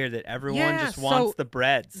so weird that everyone Yeah, just wants so the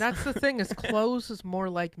breads. That's the thing. Is clothes is more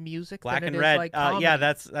like music black than and it is red. like Yeah,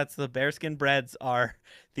 comedy. that's the bearskin breads are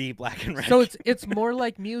the black and red. So it's more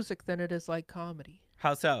like music than it is like comedy.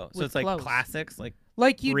 how so? So with it's like clothes. classics, like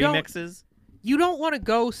Like you remixes. don't want to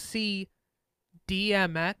go see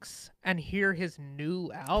DMX and hear his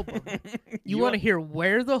new album. You want to hear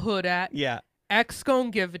Where the Hood At, Yeah. X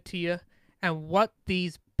Gon' Give It To You, and What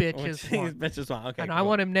These Bitches These Want. bitches want. Okay. And I cool.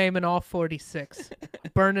 want him naming all 46.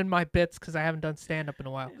 Burning my bits because I haven't done stand-up in a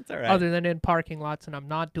while. It's all right. Other than in parking lots, and I'm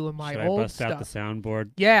not doing my Should old I bust stuff. out the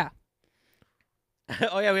soundboard? Yeah,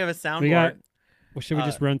 Oh yeah, we have a soundboard. We got. Well, should we Uh,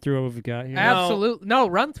 just run through what we've got here? absolutely. No,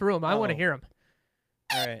 run through them. I want to Uh-oh. hear them.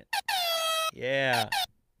 All right. Yeah.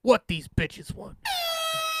 What these bitches want.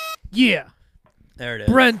 Yeah. There it is.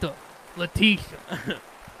 Brenda, Letitia,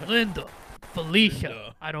 Linda, Felicia.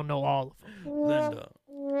 Linda. I don't know all of them. Linda.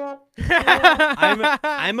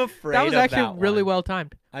 I'm afraid That was of actually that really one. well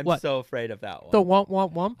timed. I'm What? so afraid of that one. The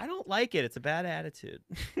womp. I don't like it. It's a bad attitude.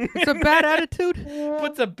 It's a bad attitude.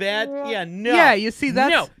 What's a bad? Yeah, no. Yeah, you see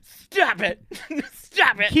that's. No, stop it.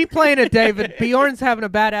 Stop it. Keep playing it, David. Bjorn's having a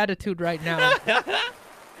bad attitude right now.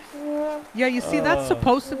 Yeah, you see, that's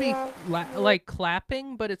supposed to be like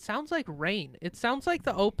clapping, but it sounds like rain. It sounds like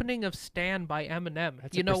the opening of "Stand" by Eminem.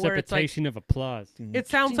 That's You a know where it's like precipitation of applause. it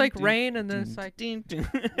sounds like rain, and then it's like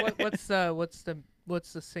What,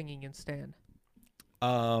 what's the singing in "Stand"?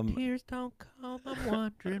 Tears don't come. I'm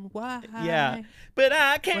wondering why. Yeah. But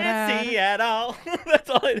I can't see at all. That's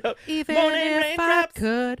all I know. Even Morning if raindrops. I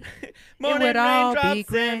could, Morning would all be raindrops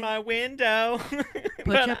great. in my window. put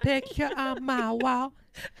But your picture on my wall.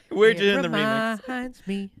 we're it doing the remix. reminds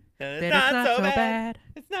me And that it's not so bad.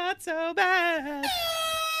 It's not so bad.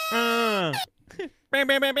 Bam, bam,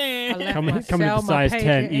 bam, I bam. left Coming my to cell, my size pager,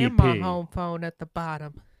 10 and my EP. home phone at the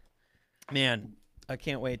bottom. Man, I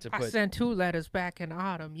can't wait to I put. sent 2 letters back in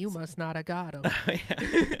autumn. You must not have got them.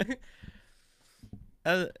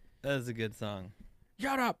 That was a good song.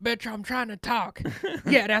 Shut up, bitch! I'm trying to talk.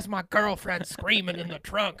 Yeah, that's my girlfriend screaming in the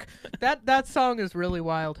trunk. That song is really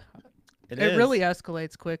wild. It It is. really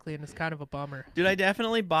escalates quickly, and it's kind of a bummer. Dude, I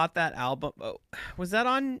definitely bought that album. Oh, was that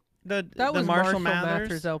on the That the was Marshall Mathers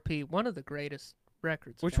Mathers? LP, one of the greatest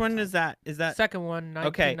records. Which of all one time. is that? Is that Second one,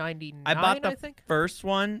 Okay, 1999, I bought the think. first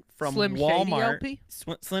one from Slim Shady Walmart. LP?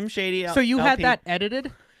 Slim Shady. So you had LP. that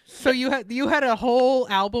edited? So you had a whole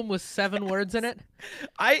album with 7 words in it?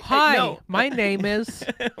 Hi, no. my name is.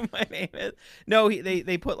 My name is. No,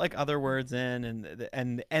 they put like other words in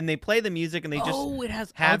and they play the music and they just Oh, it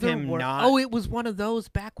has have other him words. not- Oh, it was one of those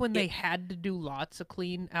back when they had to do lots of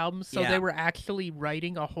clean albums, so Yeah. they were actually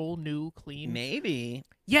writing a whole new clean. maybe.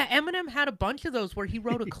 Yeah, Eminem had a bunch of those where he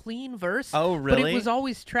wrote a clean verse. Oh, really? But it was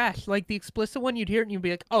always trash. Like the explicit one, you'd hear it and you'd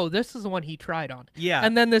be like, "Oh, this is the one he tried on." Yeah.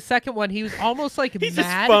 And then the second one, he was almost like He's mad.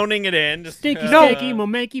 just phoning it in. Just, Stinky, No. stinky,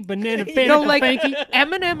 momanky, banana, No, fanny, No, like fanky.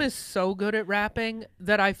 Eminem is so good at rapping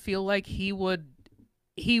that I feel like he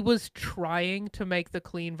was trying to make the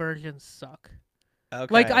clean version suck.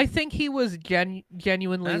 Okay. Like I think he was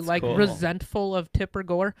genuinely That's like cool. resentful of Tipper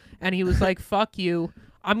Gore, and he was like, "Fuck you!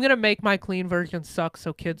 I'm gonna make my clean version suck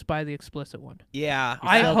so kids buy the explicit one." Yeah.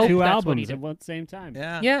 I Sell hope 2 that's what he albums did. at one same time.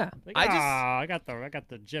 Yeah. Yeah. Like, I just- I got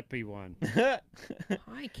the Jippy one.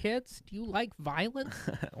 Hi kids, do you like violence?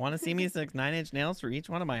 Want to see me stick 9-inch nails for each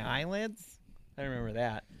one of my eyelids? I remember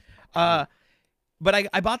that. But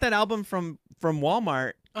I bought that album from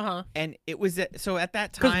Walmart, and it was so at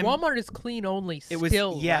that Because time Walmart is clean only it was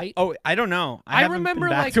still, yeah. right? Oh, I don't know. I haven't remember, been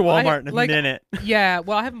back like, to I- Walmart in a like, minute. Yeah,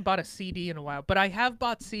 well, I haven't bought a CD in a while, but I have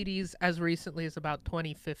bought CDs as recently as about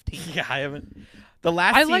 2015. Yeah, I haven't. The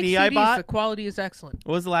last I like CD CDs. I The bought. quality is excellent.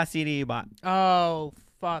 What was the last CD you bought? Oh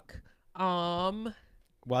fuck.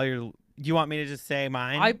 While you're, you want me to just say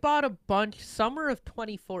mine? I bought a bunch summer of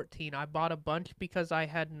 2014. I bought a bunch because I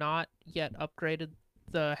had not yet upgraded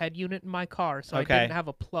the head unit in my car, so Okay. I didn't have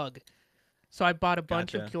a plug. So I bought a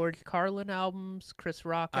bunch of Gotcha. George Carlin albums, Chris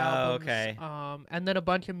Rock Oh, albums, okay. and then a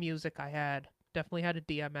bunch of music I had. Definitely had a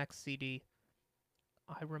DMX CD.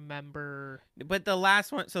 I remember But the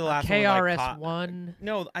last one. So the last one. Was like pop- KRS-One.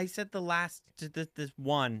 No, I said the last. This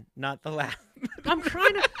one, not the last.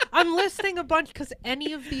 I'm listing a bunch because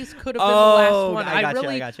any of these could have been Oh, the last one. I gotcha,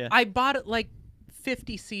 really, I gotcha. I bought it like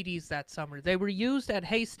 50 CDs that summer. They were used at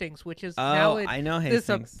Hastings, which is Oh, now I know it's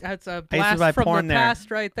Hastings. a to blast buy from porn the there.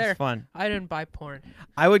 past right It's there. fun. I didn't buy porn.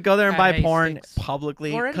 I would go there and At buy porn Hastings.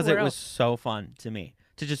 publicly Or because it anywhere was else. so fun to me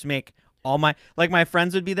to just make all my my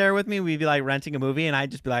friends would be there with me. We'd be like renting a movie, and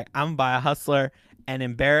I'd just be like, I'm gonna buy a Hustler and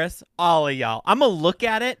embarrass all of y'all. I'm gonna look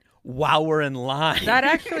at it while we're in line. That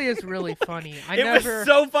actually is really funny. I it never. was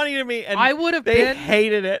so funny to me, and I would have they been.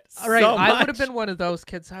 hated it. All right, so I would have much. been one of those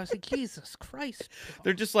kids. I was like, Jesus Christ. bro."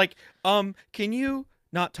 They're just like, can you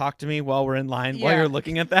not talk to me while we're in line while Yeah. you're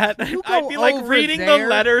looking at that? You I'd go be like over reading the there.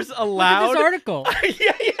 letters Look at aloud. this article.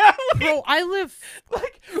 yeah. Bro, I live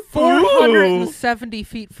Like, 470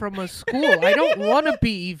 feet from a school. I don't want to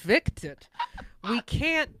be evicted. We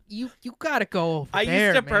can't. You gotta go over I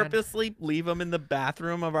there, used to man. purposely leave them in the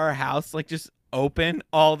bathroom of our house, like just open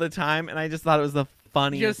all the time, and I just thought it was the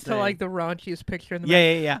funniest Just to thing. like the raunchiest picture in the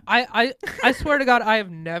yeah. I swear to God, I have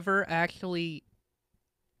never actually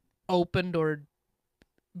opened or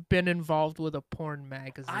been involved with a porn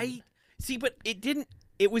magazine. I see, but it didn't.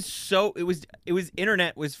 It was so. It was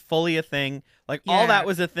internet was fully a thing. Like all Yeah. that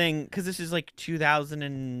was a thing because this is like 2000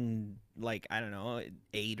 and like I don't know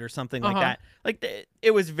 8 or something like Uh-huh. that. Like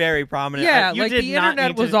it was very prominent. Yeah, You like did the not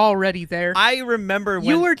internet need was to- already there. I remember when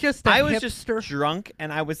You were just a I was just hipster. drunk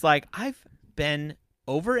and I was like, I've been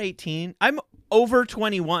over 18. I'm over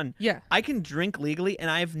 21. Yeah. I can drink legally and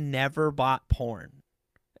I've never bought porn.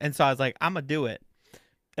 And so I was like, I'm going to do it.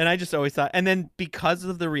 And I just always thought, and then because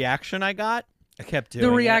of the reaction I got, I kept doing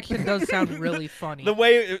The it. reaction does sound really funny. The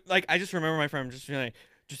way, like, I just remember my friend just being like,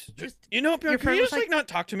 just you know, Bjorn, your can friend you was just like not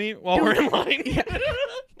talk to me while Dude, we're in line? yeah.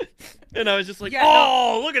 And I was just like, Yeah,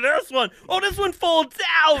 oh, look at this one. Oh, this one folds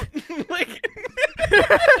out. Like,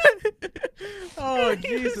 Oh,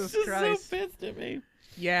 he was Jesus just Christ. so pissed at me.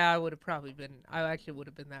 Yeah, I actually would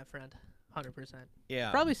have been that friend. 100%. Yeah.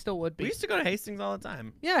 Probably still would We be. used to go to Hastings all the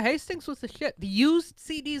time. Yeah, Hastings was the shit. The used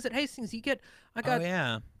CDs at Hastings, I Oh, got,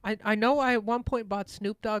 yeah. I know I at one point bought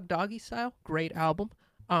Snoop Dogg Doggy Style. Great album.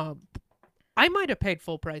 I might have paid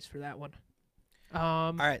full price for that one.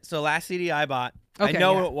 All right. So last CD I bought, Okay, I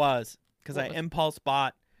know yeah. what it was because What I was it? impulse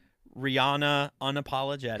bought Rihanna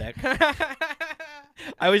Unapologetic.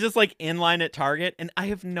 I was just like in line at Target and I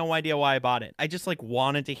have no idea why I bought it. I just like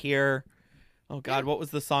wanted to hear, oh God, what was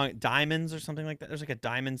the song? Diamonds or something like that. There's like a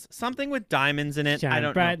diamonds, something with diamonds in it. Shine I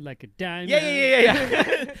don't bright know. like a diamond.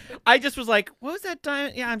 Yeah. I just was like, what was that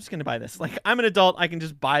diamond? Yeah, I'm just going to buy this. Like, I'm an adult. I can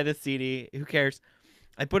just buy this CD. Who cares?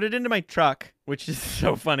 I put it into my truck, which is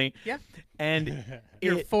so funny. Yeah. And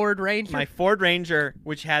Your it- Ford Ranger. my Ford Ranger,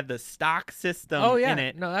 which had the stock system oh yeah. in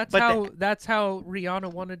it. No, that's but how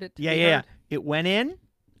Rihanna wanted it to Yeah, be yeah. heard. It went in.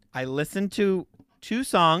 I listened to 2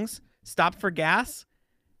 songs, stopped for gas.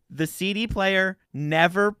 The CD player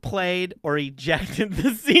never played or ejected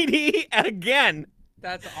the CD again.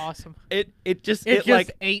 That's awesome. It just It just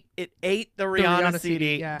like ate. it ate the Rihanna, Rihanna CD,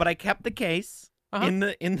 CD, yeah. but I kept the case Uh-huh. in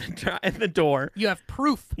the door. You have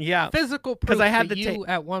proof. Yeah. Physical proof I had that the you tape.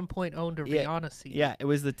 at one point owned a Yeah, Rihanna CD. Yeah, it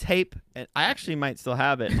was the tape, and I actually might still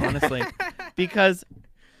have it, honestly, because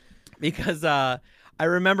I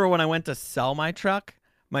remember when I went to sell my truck,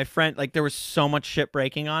 my friend, like, there was so much shit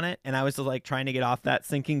breaking on it, and I was like trying to get off that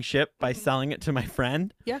sinking ship by selling it to my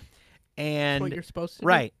friend. Yeah. And what you're supposed to do.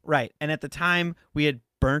 right. And at the time, we had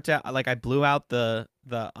burnt out, like, I blew out the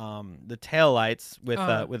tail lights with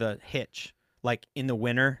a hitch, like in the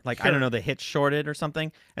winter, like I Sure. don't know, the hitch shorted or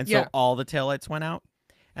something, and so Yeah. all the tail lights went out.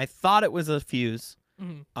 I thought it was a fuse.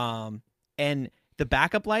 Mhm. And the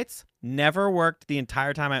backup lights never worked the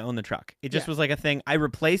entire time I owned the truck. It just Yeah. was like a thing. I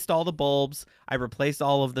replaced all the bulbs. I replaced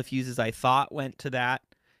all of the fuses I thought went to that.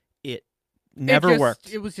 It never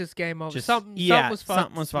worked. It was just game over. Just- something yeah, was fucked.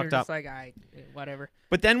 something was You're fucked just up. like, whatever.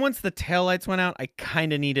 But then once the tail lights went out, I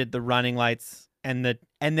kind of needed the running lights, and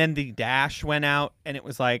then the dash went out, and it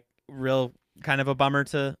was like real kind of a bummer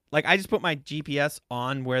to, like, I just put my GPS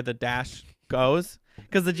on where the dash goes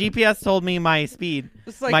because the GPS told me my speed.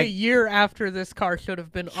 It's like My- a year after this car should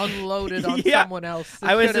have been unloaded on Yeah. someone else. It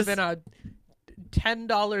I was should have just- been a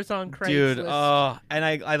 $10 on Craigslist. Dude, and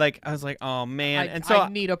I was like, oh man, and so I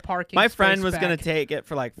need a parking. my friend space was gonna back. take it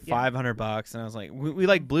for like Yeah. $500, and I was like, we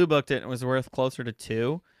like blue booked it, and it was worth closer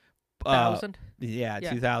to 1,000. Yeah, Yeah.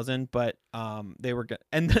 2,000. But they were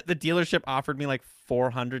and the dealership offered me like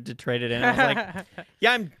 400 to trade it in. I was like,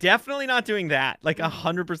 yeah, I'm definitely not doing that. Like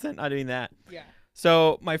 100% not doing that. yeah.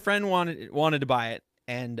 So my friend wanted to buy it,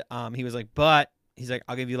 and he was like, but he's like,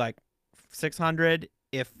 I'll give you like 600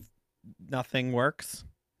 if nothing works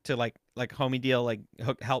to like homie deal, like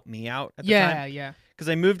help me out at the time. Yeah. Because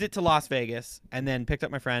I moved it to Las Vegas and then picked up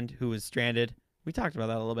my friend who was stranded. We talked about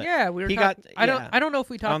that a little bit. Yeah, we were He talking. got- I yeah. don't know if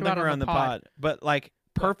we I talked don't think about we're it on the pod. but like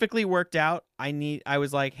perfectly worked out. I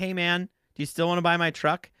was like, hey man, do you still want to buy my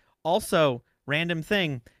truck? Also, random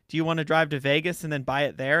thing, do you want to drive to Vegas and then buy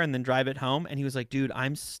it there and then drive it home? And he was like, dude,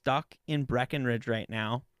 I'm stuck in Breckenridge right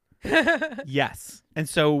now. Yes. And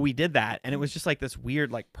so we did that, and it was just like this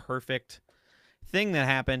weird, like perfect thing that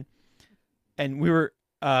happened. And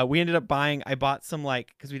we ended up I bought some,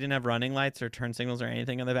 like, because we didn't have running lights or turn signals or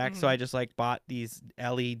anything on the back, so Mhm. I just like bought these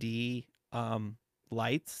LED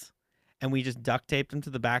lights, and we just duct taped them to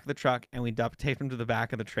the back of the truck, and we duct taped them to the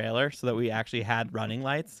back of the trailer so that we actually had running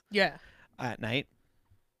lights Yeah. at night.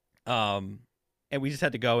 And we just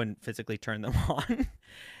had to go and physically turn them on.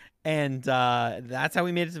 And that's how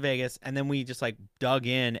we made it to Vegas. And then we just like dug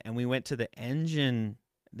in and we went to the engine.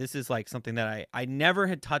 This is like something that I never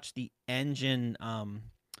had touched the engine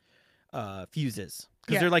fuses,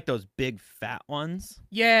 because Yeah. they're like those big fat ones.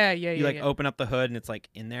 Yeah. You like open up the hood and it's like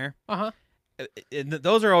in there. Uh-huh.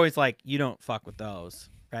 Those are always like, you don't fuck with those,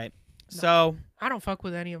 right? No. So I don't fuck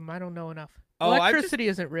with any of them. I don't know enough. Oh, I've just- Electricity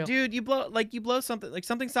isn't real. dude, you blow something, like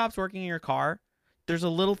something stops working in your car. There's a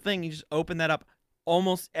little thing, you just open that up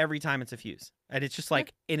almost every time it's a fuse, and it's just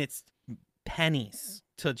like, and it's pennies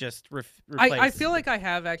to just replace. I feel like I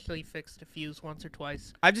have actually fixed a fuse once or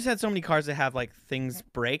twice. I've just had so many cars that have like things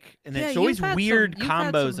break, and Yeah, it's always you've had weird you've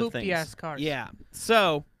had combos some of things. hoopty-ass cars. Yeah.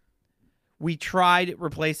 So we tried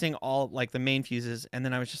replacing all like the main fuses, and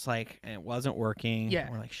then I was just like, and it wasn't working. Yeah.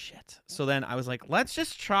 We're like, shit. So then I was like, let's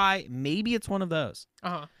just try. Maybe it's one of those.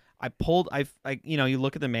 Uh-huh. You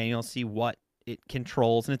look at the manual, see what it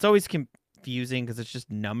controls, and it's always confusing because it's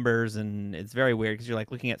just numbers, and it's very weird because you're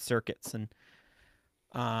like looking at circuits. And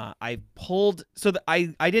I pulled, I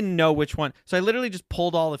didn't know which one, so I literally just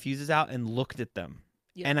pulled all the fuses out and looked at them.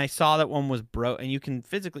 Yeah. And I saw that one was broke, and you can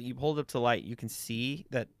physically, you hold it up to light, you can see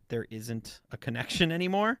that there isn't a connection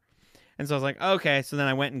anymore. And so I was like, okay. So then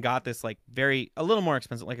I went and got this like a little more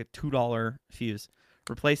expensive, like a $2 fuse.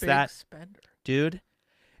 Replaced Big that, spender. dude.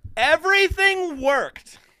 Everything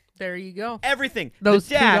worked. There you go. Everything. Those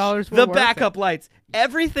the dash, $2 were the worth backup lights,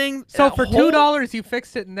 everything. So that for whole- $2, you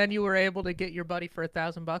fixed it, and then you were able to get your buddy for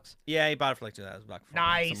 $1,000. Yeah, he bought it for like $2,000 for me,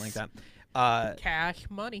 Nice. something like that. Cash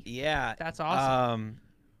money. Yeah. That's awesome.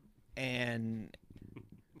 And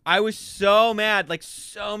I was so mad. Like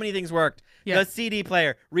so many things worked. Yeah. The CD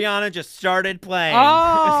player, Rihanna just started playing.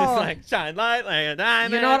 Oh! It's just like shine light like a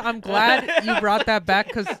diamond. You know what? I'm glad you brought that back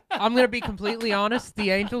because I'm going to be completely honest. The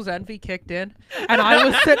Angels Envy kicked in. And I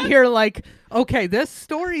was sitting here like, okay, this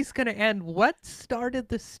story's going to end. What started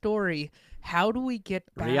the story? How do we get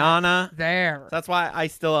back Rihanna. there? That's why I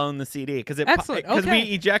still own the CD because Excellent, we okay.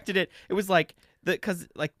 ejected it. It was like the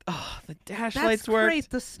dash That's lights worked. great.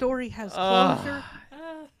 The story has Ugh. closure.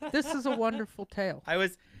 This is a wonderful tale.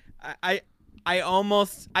 I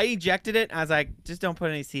almost ejected it. I was like, just don't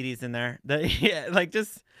put any CDs in there.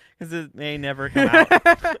 Just because it may never come out.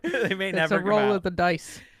 They may It's never a come roll out. of the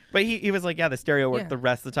dice. But he was like, yeah, the stereo worked Yeah. the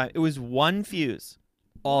rest of the time. It was one fuse.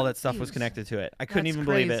 All One that stuff was fuse. connected to it. I couldn't That's even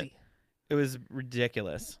believe it. crazy. It was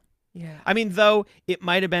ridiculous. Yeah. I mean, though, it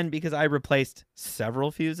might have been because I replaced several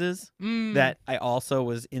fuses that I also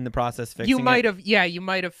was in the process fixing. you might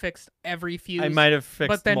have fixed every fuse. I might have fixed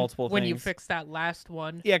but then multiple when things. you fixed that last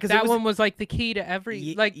one, Yeah, 'cause it that was- one was like the key to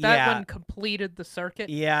every that yeah. one completed the circuit.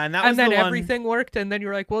 Yeah, and that was And then the one, everything worked, and then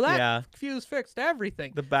you're like, well, that Yeah. fuse fixed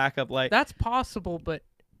everything. the backup light. That's possible, but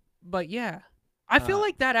yeah, I feel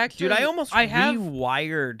like that actually. Dude, I almost have.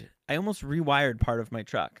 rewired part of my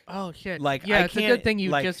truck. Oh shit! like, yeah, I it's a good can't, thing you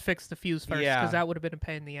like- just fixed the fuse first, because Yeah. that would have been a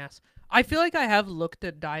pain in the ass. I feel like I have looked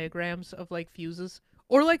at diagrams of like fuses,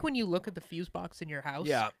 or like when you look at the fuse box in your house.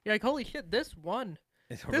 Yeah. You're like, holy shit, this one.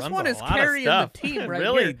 It This runs one a is lot of carrying the stuff. team It right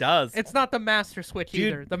really here. does. It's not the master switch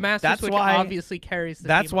Dude, either. The master that's switch why- obviously carries the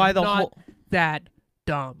That's team. why I'm the not whole that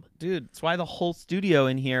dumb. dude. That's why the whole studio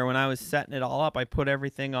in here. When I was setting it all up, I put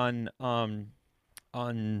everything on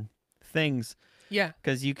things Yeah,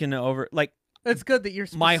 because you can it's good that you're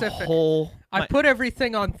my specific. whole. I put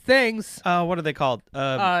everything on things. What are they called?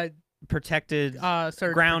 Protected.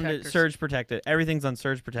 Surge Ground protectors. surge protected. Everything's on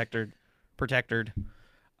surge protected.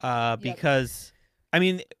 Because I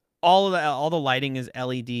mean all the lighting is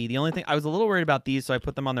LED. The only thing I was a little worried about these, so I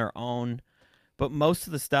put them on their own. But most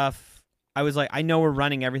of the stuff, I was like, I know we're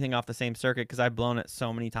running everything off the same circuit because I've blown it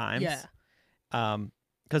so many times. Yeah.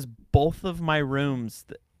 Because both of my rooms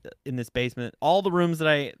in this basement, all the rooms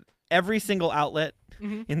every single outlet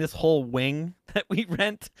Mhm. in this whole wing that we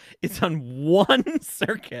rent is on one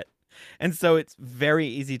circuit. And so it's very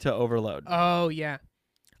easy to overload. Oh yeah.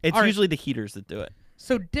 It's all right. usually the heaters that do it.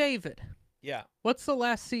 So David, Yeah. what's the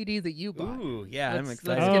last CD that you bought? Ooh, yeah, I'm Let's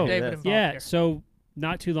excited. get Oh, David this. involved Yeah, here. so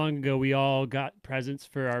not too long ago, we all got presents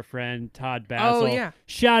for our friend Todd Basil. Oh yeah.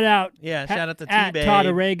 Shout out Yeah, ha- shout out to at T-Babe. Todd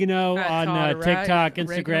Oregano At on Todd TikTok,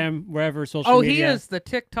 Oregano. Instagram, wherever social Oh, media. he is the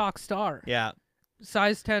TikTok star. Yeah.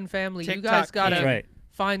 Size 10 family. You TikTok guys gotta That's right.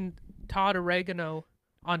 find Todd Oregano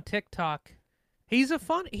on TikTok. He's a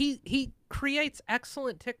fun. He creates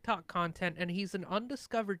excellent TikTok content, and he's an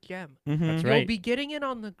undiscovered gem. Mm-hmm. That's You'll right. be getting it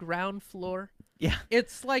on the ground floor. Yeah.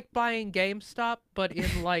 It's like buying GameStop, but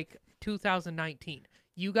in like 2019.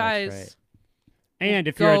 You That's guys right. And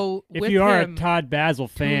if go if with you are a him Todd Basil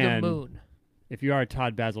to fan, the moon. if you are a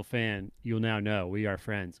Todd Basil fan, you'll now know we are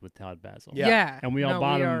friends with Todd Basil. Yeah. And we all no,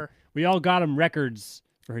 bought we him. are- We all got him records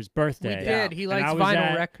for his We birthday. did. He And likes I was vinyl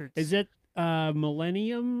at- records. Is it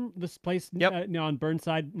Millennium? This place Yep. no, on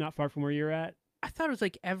Burnside, not far from where you're at. I thought it was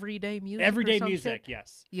like everyday music. or Everyday some music, shit.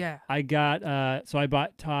 yes. Yeah. I got so I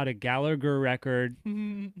bought Todd a Gallagher record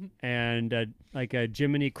and like a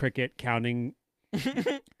Jiminy Cricket counting,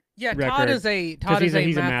 Yeah, record, Todd is a 'cause he's a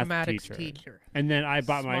math mathematics teacher. teacher. and then I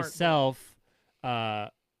bought Smart boy. myself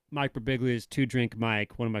Mike Birbiglia's Two Drink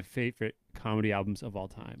Mike, one of my favorite comedy albums of all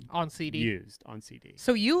time, on CD. used on CD.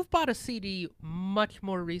 So you've bought a CD much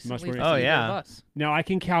more recently more than recently. either Oh, yeah. of us. Now I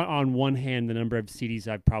can count on one hand the number of CDs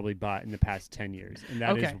I've probably bought in the past 10 years, and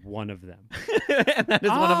that is Okay. one of them. And that is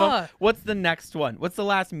one of them. Ah. What's the next one? What's the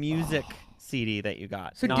last music CD that you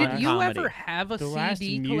got? So Not did you comedy. ever have a The last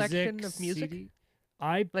CD collection of music? CD,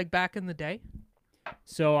 I Like back in the day?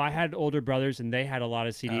 So I had older brothers, and they had a lot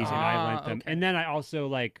of CDs, and I lent them. okay. And then I also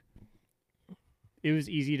it was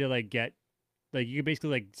easy to get, you could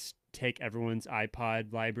basically take everyone's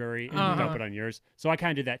iPod library and dump Uh-huh. it on yours. So I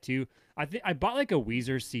kind of did that too. I think I bought a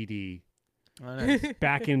Weezer CD Oh, nice.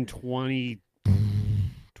 back in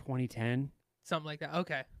 2010. Something like that.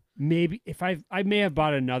 Okay. Maybe if I may have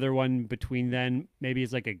bought another one between then, maybe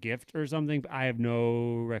it's like a gift or something, but I have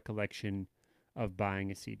no recollection of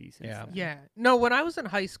buying a CD since Yeah. then. Yeah. No, when I was in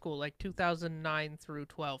high school, like 2009 through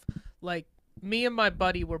 12, like me and my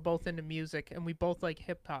buddy were both into music, and we both liked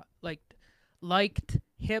hip hop. Liked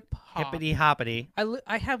hip hop. Hippity hoppity.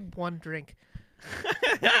 I have one drink.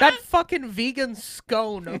 That fucking vegan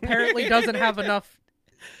scone apparently doesn't have enough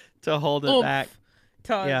to hold it oomph back.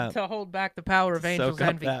 to hold back the power of Angel's Soak up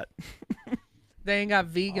Envy. that. They ain't got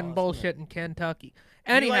vegan Awesome. bullshit in Kentucky.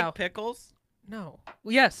 You Anyhow, like pickles? no.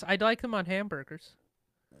 Yes, I'd like them on hamburgers.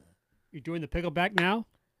 You're doing the pickleback now?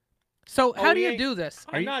 So Oh, how do we you ain't- do this?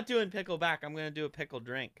 I'm not doing pickle back. I'm gonna do a pickle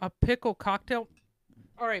drink. A pickle cocktail?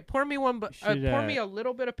 All right, pour me one, but Should, pour me a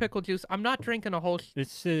little bit of pickle juice. I'm not drinking a whole.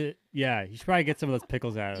 It's yeah. You should probably get some of those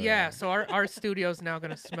pickles out of Yeah, there. so our studio's now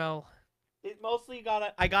gonna smell. It mostly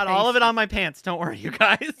I got all of it Tasty. on my pants. Don't worry, you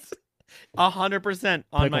guys. 100%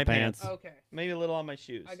 on Pickle my pants. pants. Okay, Maybe a little on my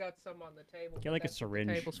shoes. I got some on the table. Get but like a that's what the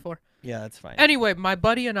syringe. table's for. Yeah, that's fine. Anyway, my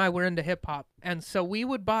buddy and I were into hip hop, and so we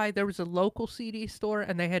would buy. There was a local CD store,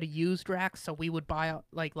 and they had a used rack, so we would buy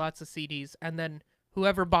lots of CDs, and then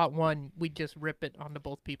whoever bought one, we'd just rip it onto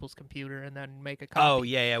both people's computer and then make a copy. Oh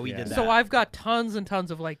yeah, we Yeah. did that. So I've got tons and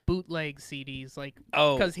tons of bootleg CDs,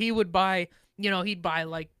 oh, because he would buy, he'd buy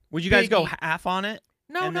would you guys go Biggie. half on it?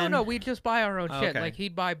 No, And no, then- no. We'd just buy our own shit. Okay. Like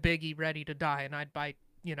he'd buy Biggie, Ready to Die, and I'd buy,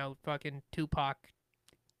 fucking Tupac.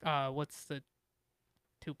 What's the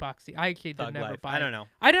Tupac? I actually did Thug never Life. buy. I don't know.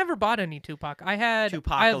 I never bought any Tupac. I had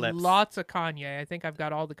Tupacalypse. lots of Kanye. I think I've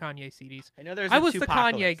got all the Kanye CDs. I know there's. I a was the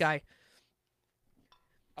Kanye Tupacalypse. guy.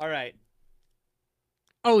 All right,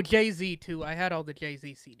 Oh, Jay-Z too. I had all the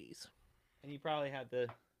Jay-Z CDs. and you probably had the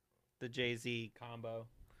Jay-Z combo.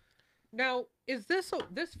 Now, this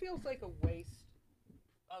feels like a waste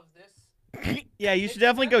of this. Yeah, you should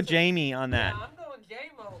definitely go Jamie on that. Yeah, I'm going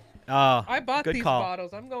J-Mo. Oh, I bought good these call.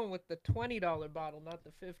 bottles. I'm going with the $20 bottle, not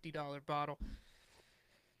the $50 bottle.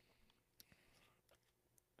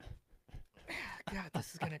 God,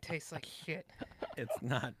 this is gonna taste like shit. It's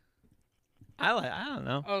not. I don't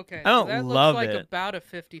know. Okay, I don't so that love looks like it. about a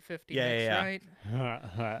 50-50 Yeah, mix, yeah, right?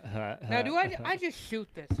 Now, now do I just shoot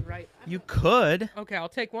this, right? You could. Okay, I'll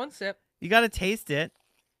take one sip. You got to taste it.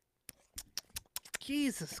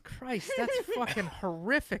 Jesus Christ, that's fucking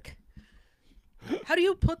horrific. How do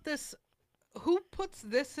you put this? Who puts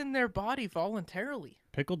this in their body voluntarily?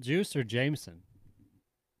 Pickle juice or Jameson?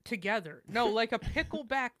 Together. No, like a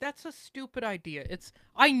pickleback. That's a stupid idea.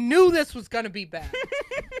 I knew this was gonna be bad.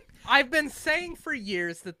 I've been saying for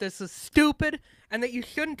years that this is stupid and that you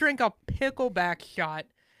shouldn't drink a pickleback shot.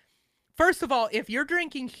 First of all, if you're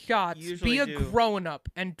drinking shots, Usually be a do grown up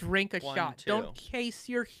and drink a 1, shot. 2. Don't chase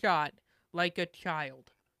your shot like a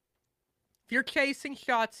child. If you're chasing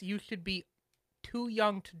shots, you should be too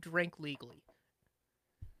young to drink legally.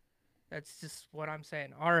 That's just what I'm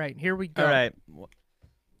saying. All right, here we go. All right.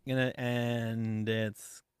 And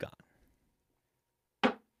it's gone.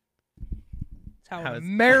 That's how How an is-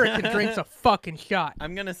 American drinks a fucking shot.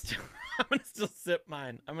 I'm gonna still sip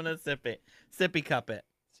mine. I'm gonna sip it. Sippy cup it.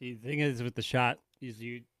 See, the thing is with the shot is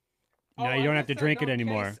you Oh, now I you don't have guess to drink it don't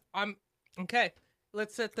anymore. case- I'm okay.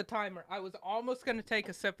 Let's set the timer. I was almost gonna take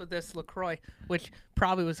a sip of this LaCroix, which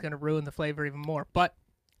probably was gonna ruin the flavor even more, but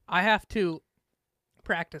I have to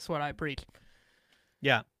practice what I preach.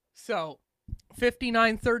 Yeah. So,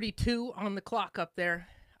 59:32 on the clock up there.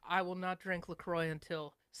 I will not drink LaCroix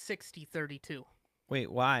until 60:32. Wait,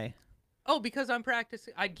 why? Oh, because I'm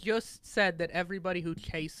practicing. I just said that everybody who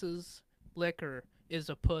chases liquor is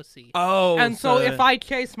a pussy. Oh, And so if I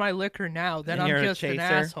chase my liquor now, then And you're I'm a just an chaser?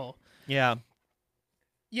 asshole. yeah,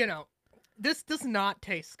 This does not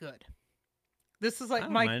taste good. This is I like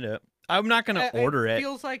don't my mind it. I'm not gonna order it it.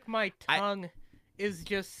 feels like my I- tongue is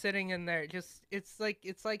just sitting in there. Just it's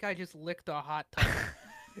like I just licked a hot tub.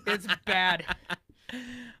 It's bad.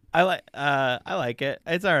 I like it.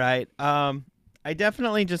 It's all right. I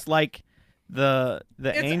definitely just like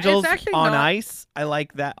It's Angels actually on not- ice. I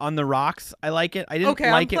like that. On the rocks, I like it. I didn't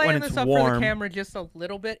Okay, like I'm it when playing it's this up for the warm. camera just a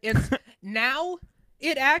little bit. It's now.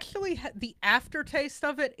 It actually the aftertaste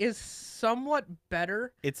of it is somewhat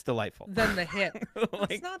better It's delightful. than the hit.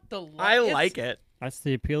 Like, It's not the. I like it. That's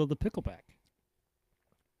the appeal of the pickleback.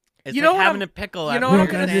 It's You like know what having I'm- a pickle. you after know what I'm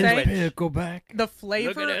a gonna sandwich. say? Pickleback. The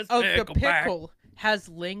flavor this of the pickleback. pickle has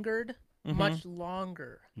lingered Mhm. much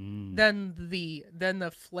longer Mm. than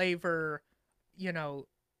the flavor, you know,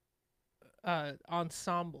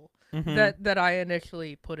 ensemble Mhm. that I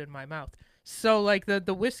initially put in my mouth. So like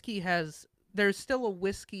the whiskey there's still a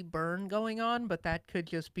whiskey burn going on, but that could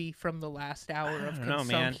just be from the last hour of don't know, man.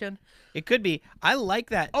 consumption. It could be. I like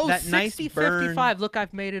that. Oh, that 60, nice burn. 55. Look,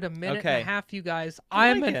 I've made it a minute and Okay. a half, you guys. I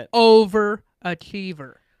I'm like an it.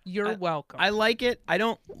 overachiever. You're welcome. I like it. I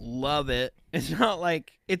don't love it. It's not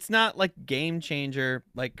like game changer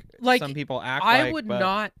like Like, some people act I like. would but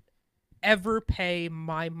not ever pay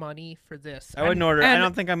my money for this. I wouldn't order. I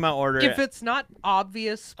don't think I'm gonna order If it. it's not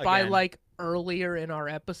obvious by Again. like earlier in our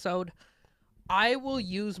episode, I will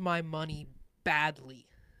use my money badly,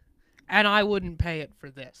 and I wouldn't pay it for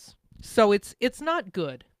this. So it's not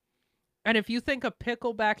good. And if you think a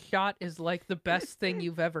pickleback shot is like the best thing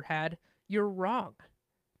you've ever had, you're wrong.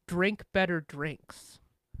 Drink better drinks.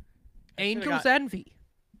 Angels Envy.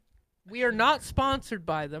 We are not sponsored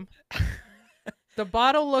by them. The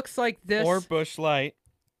bottle looks like this, Or Bush Light.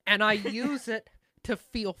 and I use it to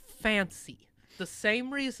feel fancy. The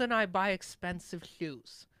same reason I buy expensive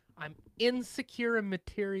shoes. I'm insecure and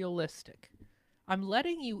materialistic. I'm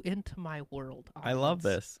letting you into my world. I love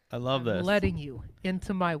audience. this. I love I'm this. letting you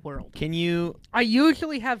into my world. Can you? I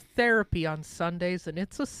usually have therapy on Sundays, and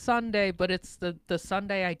it's a Sunday, but it's the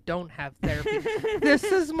Sunday I don't have therapy. This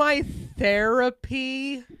is my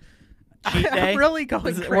therapy. Cheat day? I'm really going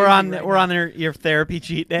crazy. We're on right we're now. on your therapy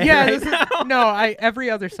cheat day. Yeah, right this is, now. no,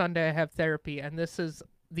 every other Sunday I have therapy, and this is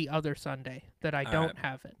the other Sunday that I All don't right.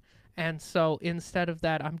 have it. And so instead of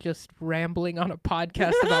that, I'm just rambling on a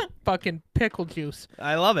podcast about fucking pickle juice.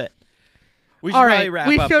 I love it. We should All probably right, wrap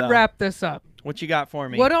we up, should though. wrap this up. What you got for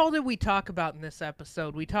me? What all did we talk about in this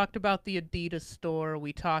episode? We talked about the Adidas store.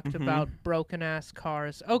 We talked Mhm. about broken ass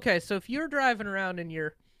cars. Okay, so if you're driving around in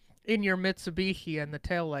your Mitsubishi and the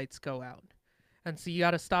taillights go out, and so you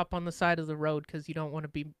got to stop on the side of the road because you don't want to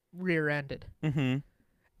be rear-ended, Mm-hmm.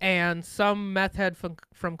 and some meth head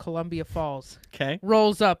from Columbia Falls Okay.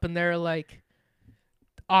 rolls up and they're like,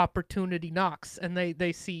 opportunity knocks, and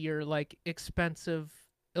they see your like expensive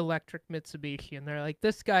electric Mitsubishi, and they're like,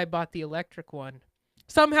 this guy bought the electric one.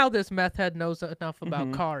 Somehow this meth head knows enough about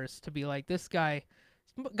Mhm. cars to be like, this guy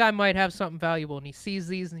might have something valuable, and he sees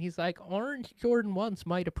these and he's like, orange Jordan 1s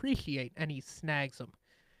might appreciate, and he snags them,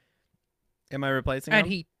 Am I replacing and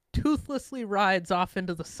them? he toothlessly rides off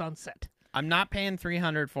into the sunset. I'm not paying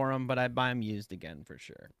 $300 for them, but I'd buy them used again for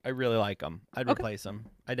sure. I really like them. I'd Okay. replace them.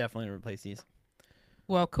 I definitely replace these.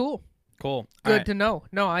 Well, cool. Cool. Good to know.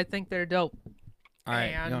 No, I think they're dope. All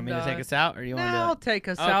right. You want me to And, take us out, or you want I'll to? take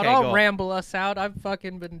us Okay, out. I'll cool. ramble us out. I've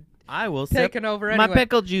fucking been I will sip taking over my anyway.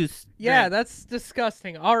 pickle juice. Yeah, drink. that's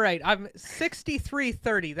disgusting. All right, I'm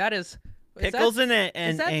 63:30. That is pickles that,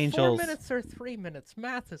 and is that angels. 4 minutes or 3 minutes?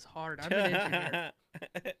 Math is hard. I'm an engineer.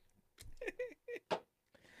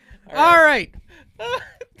 All right.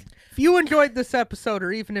 If you enjoyed this episode,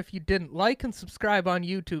 or even if you didn't, like and subscribe on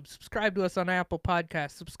YouTube. Subscribe to us on Apple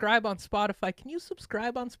Podcasts. Subscribe on Spotify. Can you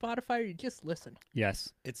subscribe on Spotify, or you just listen?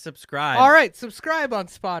 Yes. It's subscribe. All right, subscribe on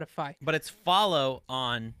Spotify. But it's follow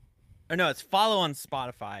on, or no, it's follow on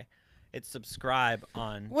Spotify. It's subscribe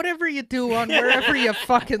on. Whatever you do on wherever you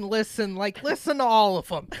fucking listen, like listen to all of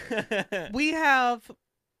them. We have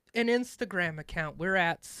an Instagram account. We're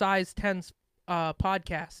at Size 10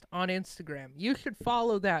 Podcast on Instagram. You should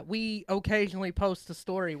follow that. We occasionally post a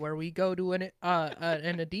story where we go to an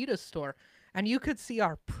Adidas store, and you could see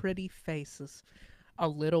our pretty faces a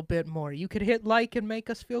little bit more. You could hit like and make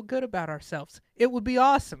us feel good about ourselves. It would be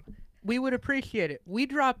awesome. We would appreciate it. We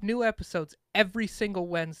drop new episodes every single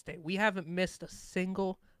Wednesday. We haven't missed a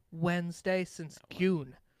single Wednesday since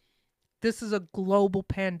June. This is a global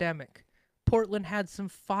pandemic. Portland had some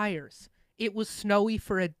fires. It was snowy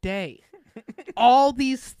for a day. All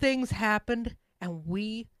these things happened, and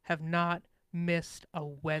we have not missed a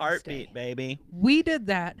Wednesday. Heartbeat, baby. We did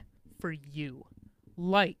that for you.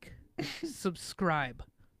 Like, subscribe,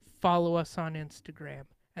 follow us on Instagram,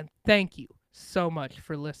 and thank you so much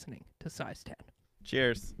for listening to Size 10.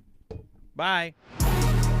 Cheers. Bye.